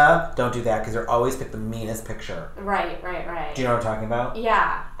member her. Don't do that because they're always pick the meanest picture. Right. Do you know what I'm talking about?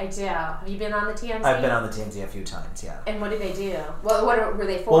 Yeah, I do. Have you been on the TMZ? I've been on the TMZ a few times, yeah. And what did they do? What were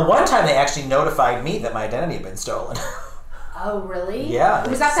they for? Well, one time they actually notified me that my identity had been stolen. Oh, really? Yeah.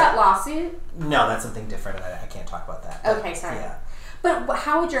 Was that lawsuit? No, that's something different, and I can't talk about that. Okay, sorry. Yeah. But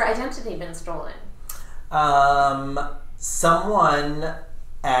how would your identity been stolen? Someone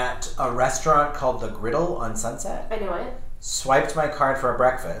at a restaurant called The Griddle on Sunset I know it. swiped my card for a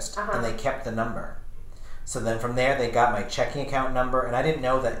breakfast, Uh-huh. and they kept the number. So then from there, they got my checking account number, and I didn't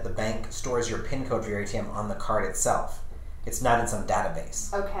know that the bank stores your PIN code for your ATM on the card itself. It's not in some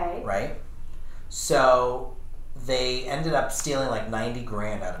database, Okay. right? So they ended up stealing like 90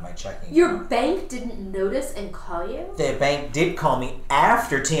 grand out of my checking Your account. bank didn't notice and call you? The bank did call me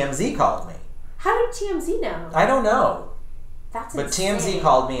after TMZ called me. How did TMZ know? I don't know. That's But insane. TMZ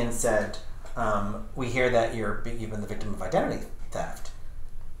called me and said, we hear that you've been the victim of identity theft.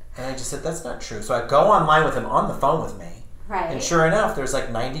 And I just said, that's not true. So I go online with him on the phone with me. Right. And sure enough, there's like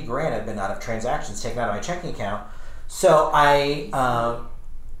 90 grand had been out of transactions taken out of my checking account. So I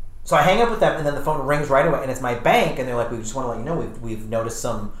hang up with them, and then the phone rings right away, and it's my bank, and they're like, we just want to let you know we've noticed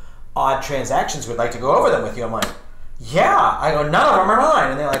some odd transactions. We'd like to go over them with you. I'm like, yeah. I go, none of them are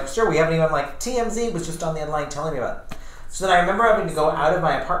mine. And they're like, sure, we haven't even, like, TMZ was just on the other line telling me about it. So then I remember having to go out of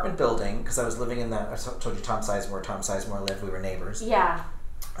my apartment building, because I was living in I told you Tom Sizemore lived, we were neighbors. Yeah.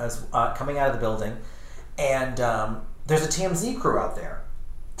 I was coming out of the building, and there's a TMZ crew out there.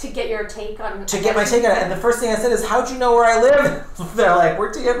 To get your take on... To get my take on it. And the first thing I said is, how'd you know where I live? They're like,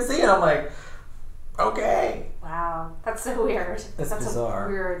 we're TMZ. And I'm like, okay. Wow. That's so weird. That's bizarre.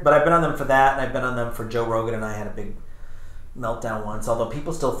 Weird... But I've been on them for that, and I've been on them for Joe Rogan, and I had a big meltdown once. Although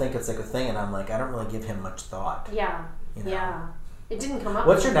people still think it's like a thing, and I'm like, I don't really give him much thought. Yeah. You know? Yeah. It didn't come up...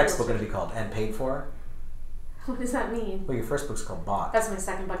 What's your next book going to be called? And Paid For? What does that mean? Well, your first book's called Bought. That's my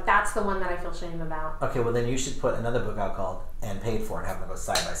second book. That's the one that I feel shame about. Okay, well then you should put another book out called And Paid For and have them go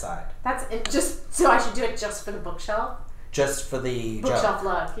side by side. That's it. Just so I should do it just for the bookshelf. Just for the Bookshelf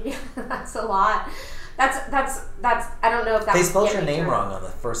joke. look. Yeah, that's a lot. That's. I don't know if that. They spelled your name wrong on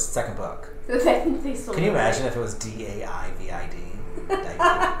the second book. I think they spelled. Can you imagine if it was DAIVID?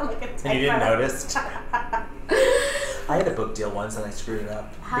 Like And you didn't notice? I had a book deal once and I screwed it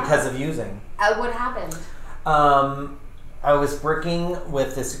up because of using. What happened? I was working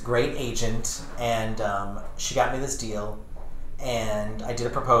with this great agent, and she got me this deal, and I did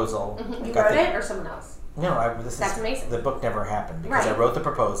a proposal. Mm-hmm. You wrote it or someone else? No, That's amazing. The book never happened because I Right. wrote the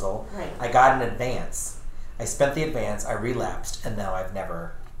proposal. Right. I got an advance. I spent the advance. I relapsed, and now I've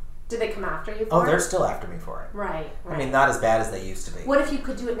never. Did they come after you for Oh, it? they're still after me for it. Right. I mean, not as bad as they used to be. What if you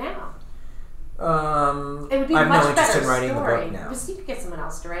could do it now? It would be I'm much no interest better in writing story. the book now. Because you could get someone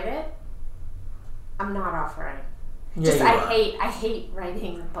else to write it. I'm not offering. Yeah, you are. I hate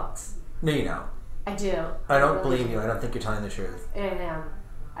writing books. No, you don't. I do. I don't really believe do. you. I don't think you're telling the truth. I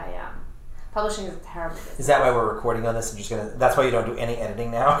am. Publishing is a terrible business. Is that why we're recording on this? And just gonna. That's why you don't do any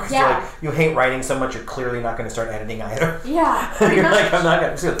editing now. 'Cause Yeah. you're like, you hate writing so much. You're clearly not going to start editing either. Yeah. pretty You're much. like,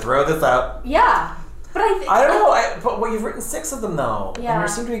 I'm just going to throw this out. Yeah. But I don't know. But well, you've written 6 of them though. Yeah. And you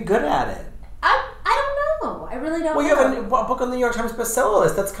seem to be good at it. I don't know. I really don't Well, know. you have a book on the New York Times bestseller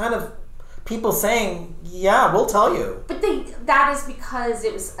list. That's kind of people saying, "Yeah, we'll tell you." But that is because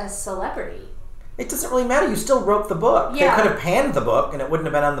it was a celebrity. It doesn't really matter. You still wrote the book. Yeah. They could have panned the book, and it wouldn't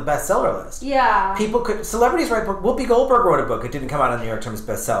have been on the bestseller list. Yeah. Celebrities write books. Whoopi Goldberg wrote a book. It didn't come out on the New York Times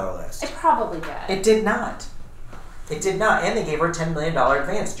bestseller list. It probably did. It did not. It did not. And they gave her a $10 million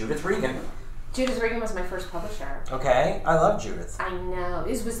advance. Judith Regan. Judith Regan was my first publisher. Okay. I love Judith. I know.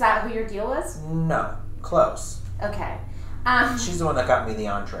 Was that who your deal was? No. Close. Okay. She's the one that got me the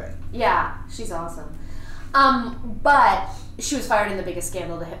entree. Yeah, she's awesome. But she was fired in the biggest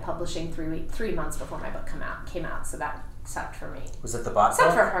scandal to hit publishing 3 months before my book came out, so that sucked for me. Was it the bot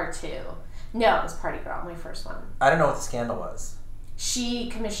Sucked book? for her too. No, it was Party Girl, my first one. I don't know what the scandal was. She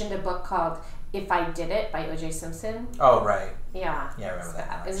commissioned a book called If I Did It by O.J. Simpson. Oh, right. Yeah. Yeah, I remember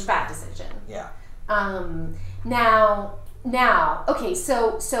that. It was a bad decision. Yeah. Now, okay,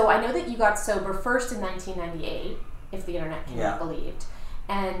 so I know that you got sober first in 1998, if the internet can be believed.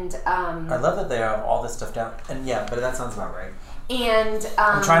 And I love that they have all this stuff down. And yeah, but that sounds about right. And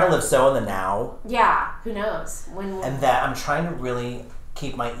I'm trying to live so in the now. Yeah, who knows? And that I'm trying to really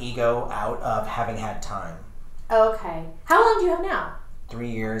keep my ego out of having had time. Okay. How long do you have now? 3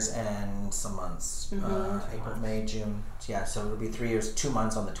 years and some months. April, May, June. Yeah, so it'll be 3 years, 2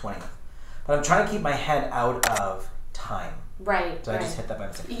 months on the 20th. But I'm trying to keep my head out of time. Right. Did I just hit that by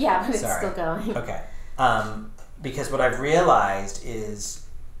mistake? Yeah, but it's Sorry. still going. Okay. Because what I've realized is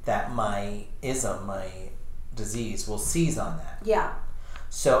that my disease, will seize on that. Yeah.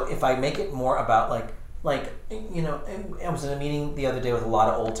 So if I make it more about like like, you know, I was in a meeting the other day with a lot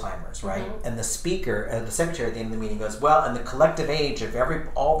of old timers, right? And the speaker, the secretary at the end of the meeting goes, well, and the collective age of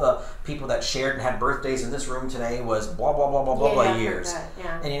all the people that shared and had birthdays in this room today was blah, blah, blah, blah, blah, blah years.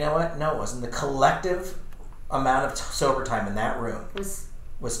 And you know what? No, it wasn't. The collective amount of sober time in that room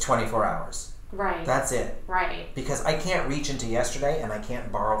was 24 hours. Right. That's it. Right. Because I can't reach into yesterday and I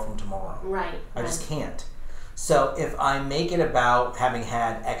can't borrow from tomorrow. Right. I just can't. So if I make it about having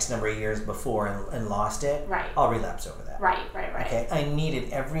had X number of years before and lost it, I'll relapse over that. Right. Okay. I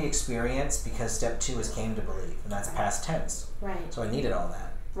needed every experience because step 2 is came to believe, and that's past tense. Right. So I needed all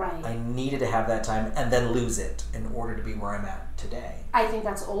that. Right. I needed to have that time and then lose it in order to be where I'm at today. I think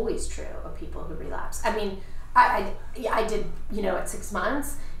that's always true of people who relapse. I mean, I did, you know, at 6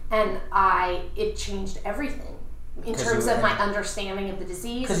 months, and it changed everything in terms of my understanding of the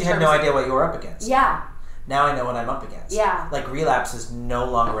disease. Because you had no idea what you were up against. Yeah. Now I know what I'm up against. Yeah. Like, relapse is no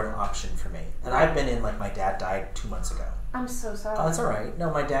longer an option for me. And I've been in, like, my dad died 2 months ago. I'm so sorry. Oh, that's all right. No,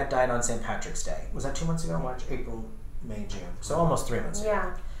 my dad died on St. Patrick's Day. Was that 2 months ago? March, April, May, June. So almost 3 months ago.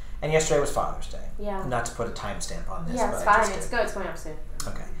 Yeah. And yesterday was Father's Day. Yeah. Not to put a timestamp on this. Yeah, it's but fine. It's good. It's going up soon.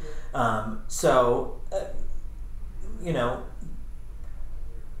 Okay. You know,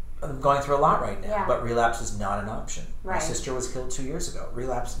 I'm going through a lot right now, but relapse is not an option. Right. My sister was killed 2 years ago.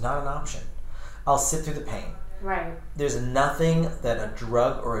 Relapse, not an option. I'll sit through the pain. Right. There's nothing that a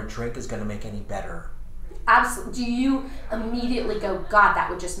drug or a drink is going to make any better. Absolutely. Do you immediately go, God, that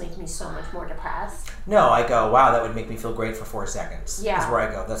would just make me so much more depressed? No, I go, wow, that would make me feel great for 4 seconds. Yeah. Is where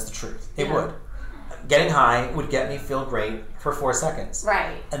I go. That's the truth. It would. Getting high would get me feel great for 4 seconds.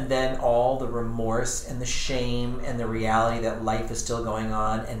 Right. And then all the remorse and the shame and the reality that life is still going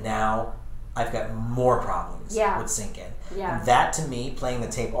on, and now I've got more problems would sink in. Yeah. That, to me, playing the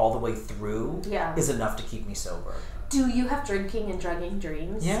tape all the way through is enough to keep me sober. Do you have drinking and drugging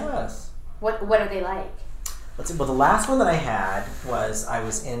dreams? Yes. What are they like? Let's see. Well, the last one that I had was I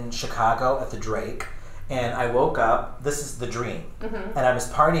was in Chicago at the Drake, and I woke up. This is the dream, and I was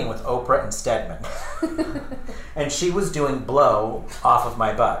partying with Oprah and Stedman, and she was doing blow off of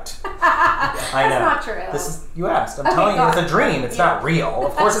my butt. I know. That's not true. This is you asked. I'm telling you, it's a dream. It's not real.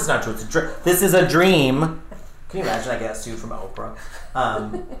 Of course, it's not true. It's a dream. This is a dream. Can you imagine? I get sued from Oprah,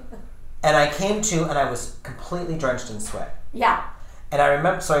 and I came to, and I was completely drenched in sweat. Yeah. And I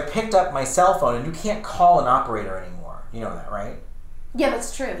remember, so I picked up my cell phone, and you can't call an operator anymore. You know that, right? Yeah,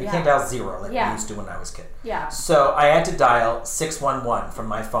 that's true. You can't dial 0 like we used to when I was a kid. Yeah. So I had to dial 611 from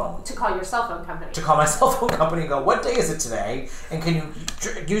my phone. To call your cell phone company. To call my cell phone company and go, what day is it today? And can you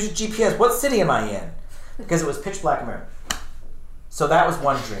use your GPS? What city am I in? Because it was pitch black America. So that was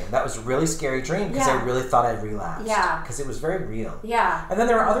one dream. That was a really scary dream because I really thought I'd relapsed. Yeah. Because it was very real. Yeah. And then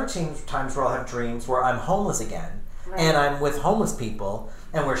there are other times where I'll have dreams where I'm homeless again. Right. And I'm with homeless people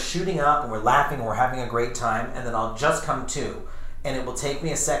and we're shooting up and we're laughing and we're having a great time, and then I'll just come to. And it will take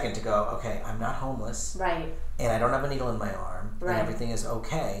me a second to go, okay, I'm not homeless. Right. And I don't have a needle in my arm. Right. And everything is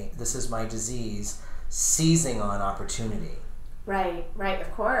okay. This is my disease seizing on opportunity. Right,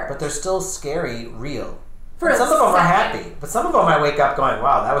 of course. But they're still scary, real. For some of them are happy. But some of them I wake up going,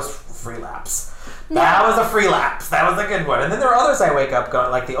 wow, that was free lapse. That was a free lapse. That was a good one. And then there are others I wake up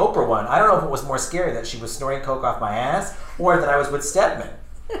going, like the Oprah one. I don't know if it was more scary that she was snorting coke off my ass or that I was with Stedman.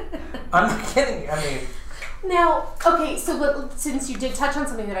 I'm not kidding. I mean... Now, okay, so since you did touch on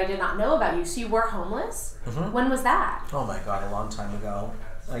something that I did not know about you, so you were homeless? Mm-hmm. When was that? Oh my God, a long time ago.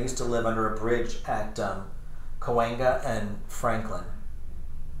 I used to live under a bridge at Cahuenga and Franklin.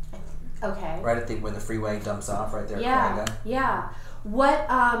 Okay. Right at where the freeway dumps off, right there at Cahuenga. Yeah. What,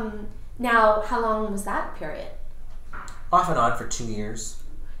 now, how long was that period? Off and on for 2 years.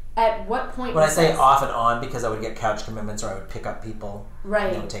 At what point when I say off and on, because I would get couch commitments or I would pick up people. Right.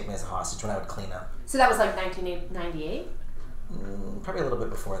 And they would take me as a hostage when I would clean up. So that was like 1998? Probably a little bit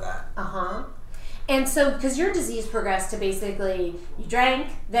before that. Uh-huh. And so, because your disease progressed to basically, you drank,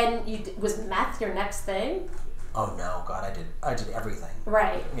 then was meth your next thing? Oh no, God, I did everything.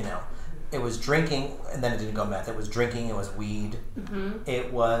 Right. You know, it was drinking, and then it didn't go meth. It was drinking, it was weed. Mm-hmm.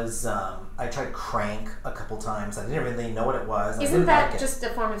 It was, I tried crank a couple times. I didn't really know what it was. Isn't that just a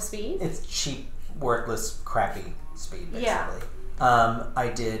form of speed? It's cheap, worthless, crappy speed, basically. Yeah.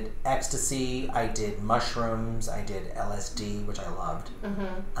 I did ecstasy, I did mushrooms, I did LSD, which I loved.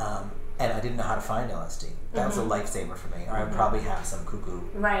 Mm-hmm. And I didn't know how to find LSD. That was a lifesaver for me. Or I would probably have some cuckoo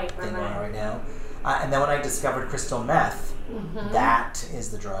thing going on right now. And then when I discovered crystal meth, that is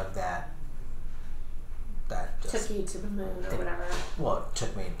the drug that just took you to the moon or whatever. Well, it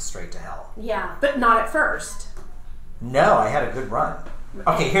took me straight to hell. Yeah, but not at first. No, I had a good run.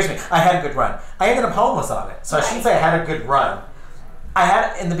 Okay, here's me. I had a good run. I ended up homeless on it. So I shouldn't say I had a good run. I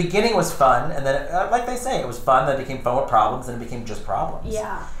had in the beginning was fun, and then like they say, it was fun. Then it became fun with problems, and it became just problems.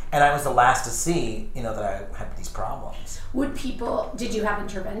 Yeah. And I was the last to see, that I had these problems. Did you have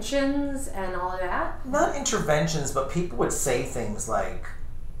interventions and all of that? Not interventions, but people would say things like,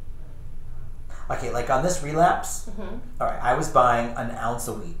 okay, like on this relapse, all right, I was buying an ounce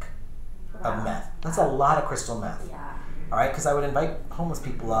a week of meth. That's a lot of crystal meth. Yeah. All right, because I would invite homeless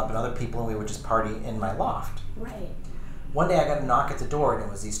people up and other people, and we would just party in my loft. Right. One day I got a knock at the door, and it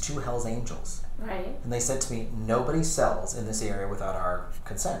was these two Hell's Angels. Right. And they said to me, nobody sells in this area without our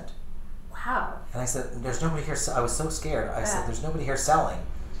consent. Wow. And I said, there's nobody here. I was so scared. I said, there's nobody here selling.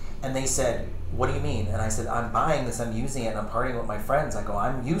 And they said, what do you mean? And I said, I'm buying this, I'm using it, and I'm partying with my friends. I go,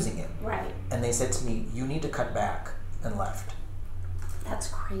 I'm using it. Right. And they said to me, you need to cut back, and left. That's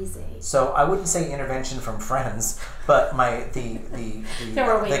crazy. So I wouldn't say intervention from friends, but the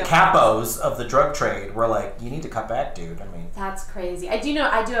capos of the drug trade were like, you need to cut back, dude. I mean, that's crazy. I do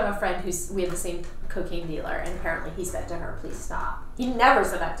have a friend we have the same cocaine dealer, and apparently he said to her, please stop. He never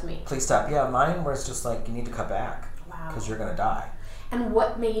said that to me. Please stop. Yeah, mine was just like, you need to cut back. Wow. Because you're going to die. And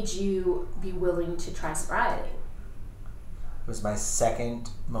what made you be willing to try sobriety? It was my second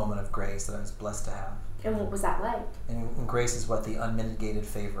moment of grace that I was blessed to have. And what was that like? And grace is what? The unmitigated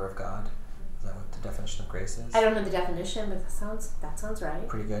favor of God. Is that what the definition of grace is? I don't know the definition, but that sounds right.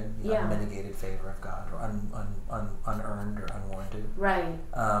 Pretty good. The unmitigated favor of God, or unearned or unwarranted. Right.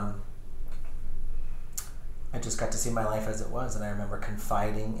 I just got to see my life as it was, and I remember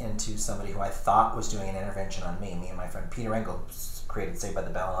confiding into somebody who I thought was doing an intervention on me. Me and my friend Peter Engel created Saved by the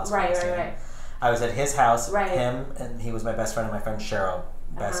Bell. Right. I was at his house, right. Him, and he was my best friend, and my friend Cheryl,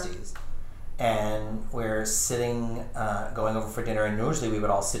 besties. And we're sitting, going over for dinner, and usually we would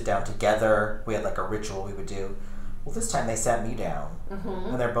all sit down together. We had like a ritual we would do. Well, this time they sat me down,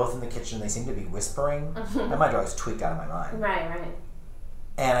 and they're both in the kitchen. They seemed to be whispering, and my dog was tweaked out of my mind. Right.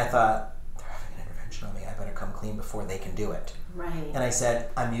 And I thought, they're having an intervention on me. I better come clean before they can do it. Right. And I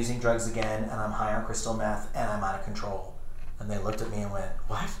said, I'm using drugs again, and I'm high on crystal meth, and I'm out of control. And they looked at me and went,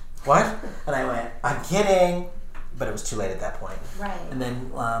 what? And I went, I'm kidding. But it was too late at that point. Right. And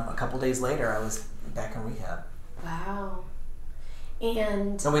then a couple days later, I was back in rehab. Wow.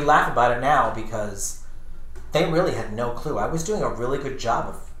 And we laugh about it now because they really had no clue. I was doing a really good job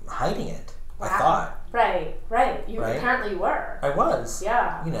of hiding it, wow. I thought. Right. Apparently you were. I was.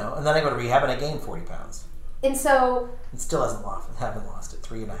 Yeah. And then I go to rehab and I gained 40 pounds. And so... And still haven't lost it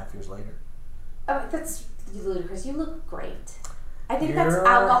 3.5 years later. Oh, that's ludicrous. You look great. I think that's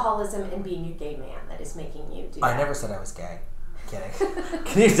alcoholism and being a gay man that is making you do that. I never said I was gay. I'm kidding.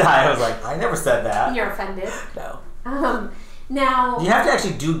 Can you die? I was like, I never said that. You're offended? No. Now... You have to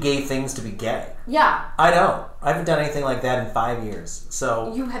actually do gay things to be gay. Yeah. I don't. I haven't done anything like that in 5 years.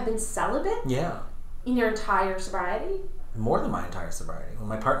 So... You have been celibate? Yeah. In your entire sobriety? More than my entire sobriety. When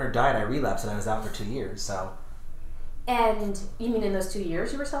my partner died, I relapsed and I was out for 2 years, so... And you mean in those 2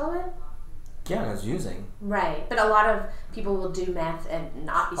 years you were celibate? Yeah, I was using. Right, but a lot of people will do meth and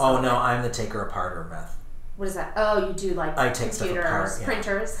not be celibate. Oh no, I'm the taker apart of meth. What is that? Oh, you do like I take computers, stuff apart,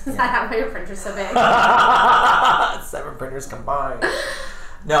 printers. Yeah. Is that how your printer's so big? 7 printers combined.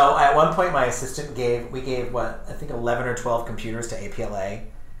 No, at one point my assistant gave 11 or 12 computers to APLA.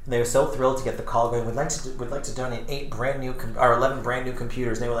 And they were so thrilled to get the call going. We'd like to donate 11 brand new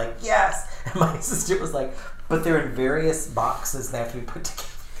computers. And they were like, yes. And my assistant was like, but they're in various boxes. And they have to be put together.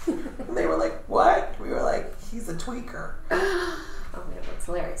 And they were like, what? We were like, he's a tweaker. Oh man, that's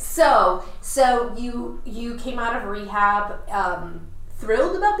hilarious. So you came out of rehab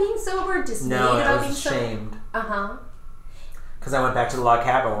thrilled about being sober, dismayed about being sober? No, I was ashamed. Because I went back to the log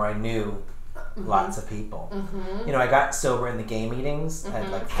cabin where I knew lots of people. Mm-hmm. I got sober in the gay meetings at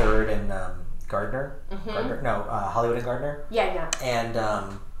like 3rd and Gardner. Hollywood and Gardner. Yeah. And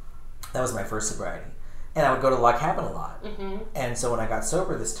that was my first sobriety. And I would go to the log cabin a lot. Mm-hmm. And so when I got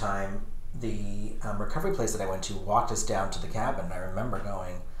sober this time, the recovery place that I went to walked us down to the cabin. And I remember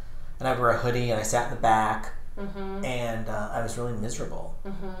going, and I wore a hoodie and I sat in the back. Mm-hmm. And I was really miserable.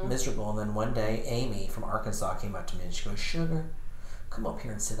 And then one day, Amy from Arkansas came up to me and she goes, Sugar, come up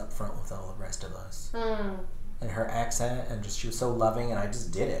here and sit up front with all the rest of us. And her accent, and she was so loving, and I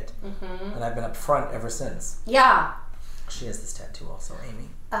just did it. Mm-hmm. And I've been up front ever since. Yeah. She has this tattoo also, Amy.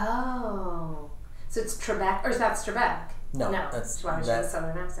 Oh. So it's Trebek, or is that Trebek? No. That's why she has a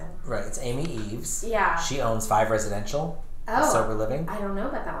southern accent. Right, it's Amy Eves. Yeah. She owns 5 Residential. Oh. Sober Living. I don't know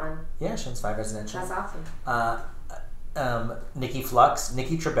about that one. Yeah, she owns 5 Residential. That's awesome. Nikki Flux,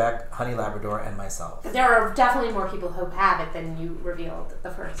 Nikki Trebek, Honey Labrador, and myself. There are definitely more people who have it than you revealed the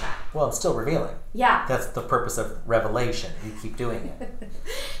first time. Well, I'm still revealing. Yeah. That's the purpose of revelation. You keep doing it.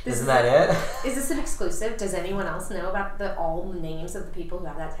 Isn't that it? Is this an exclusive? Does anyone else know about all the names of the people who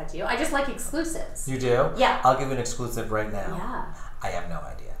have that tattoo? I just like exclusives. You do? Yeah. I'll give you an exclusive right now. Yeah. I have no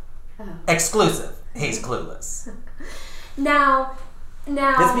idea. Oh. Exclusive. He's clueless. Now.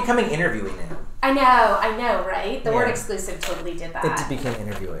 It's becoming interviewing now. I know, right? The word exclusive totally did that. It became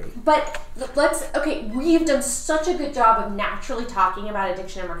interviewing. But we've done such a good job of naturally talking about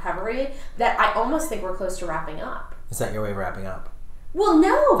addiction and recovery that I almost think we're close to wrapping up. Is that your way of wrapping up? Well,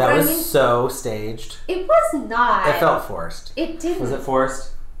 no. That was so staged. It was not. It felt forced. It didn't. Was it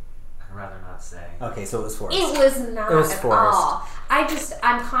forced? I'd rather not say. Okay, so it was forced. It was not. It was at forced. all.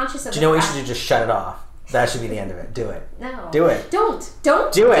 I'm conscious of. Do you know what you should do? Just shut it off. That should be the end of it. Do it. No. Do it. Don't do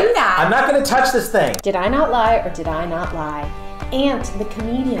it. Do that. I'm not going to touch this thing. Did I not lie or did I not lie? Ant, the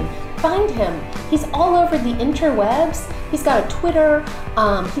comedian. Find him. He's all over the interwebs. He's got a Twitter.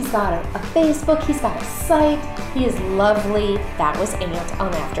 He's got a Facebook. He's got a site. He is lovely. That was Ant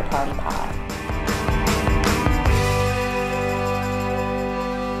on After Party Pod.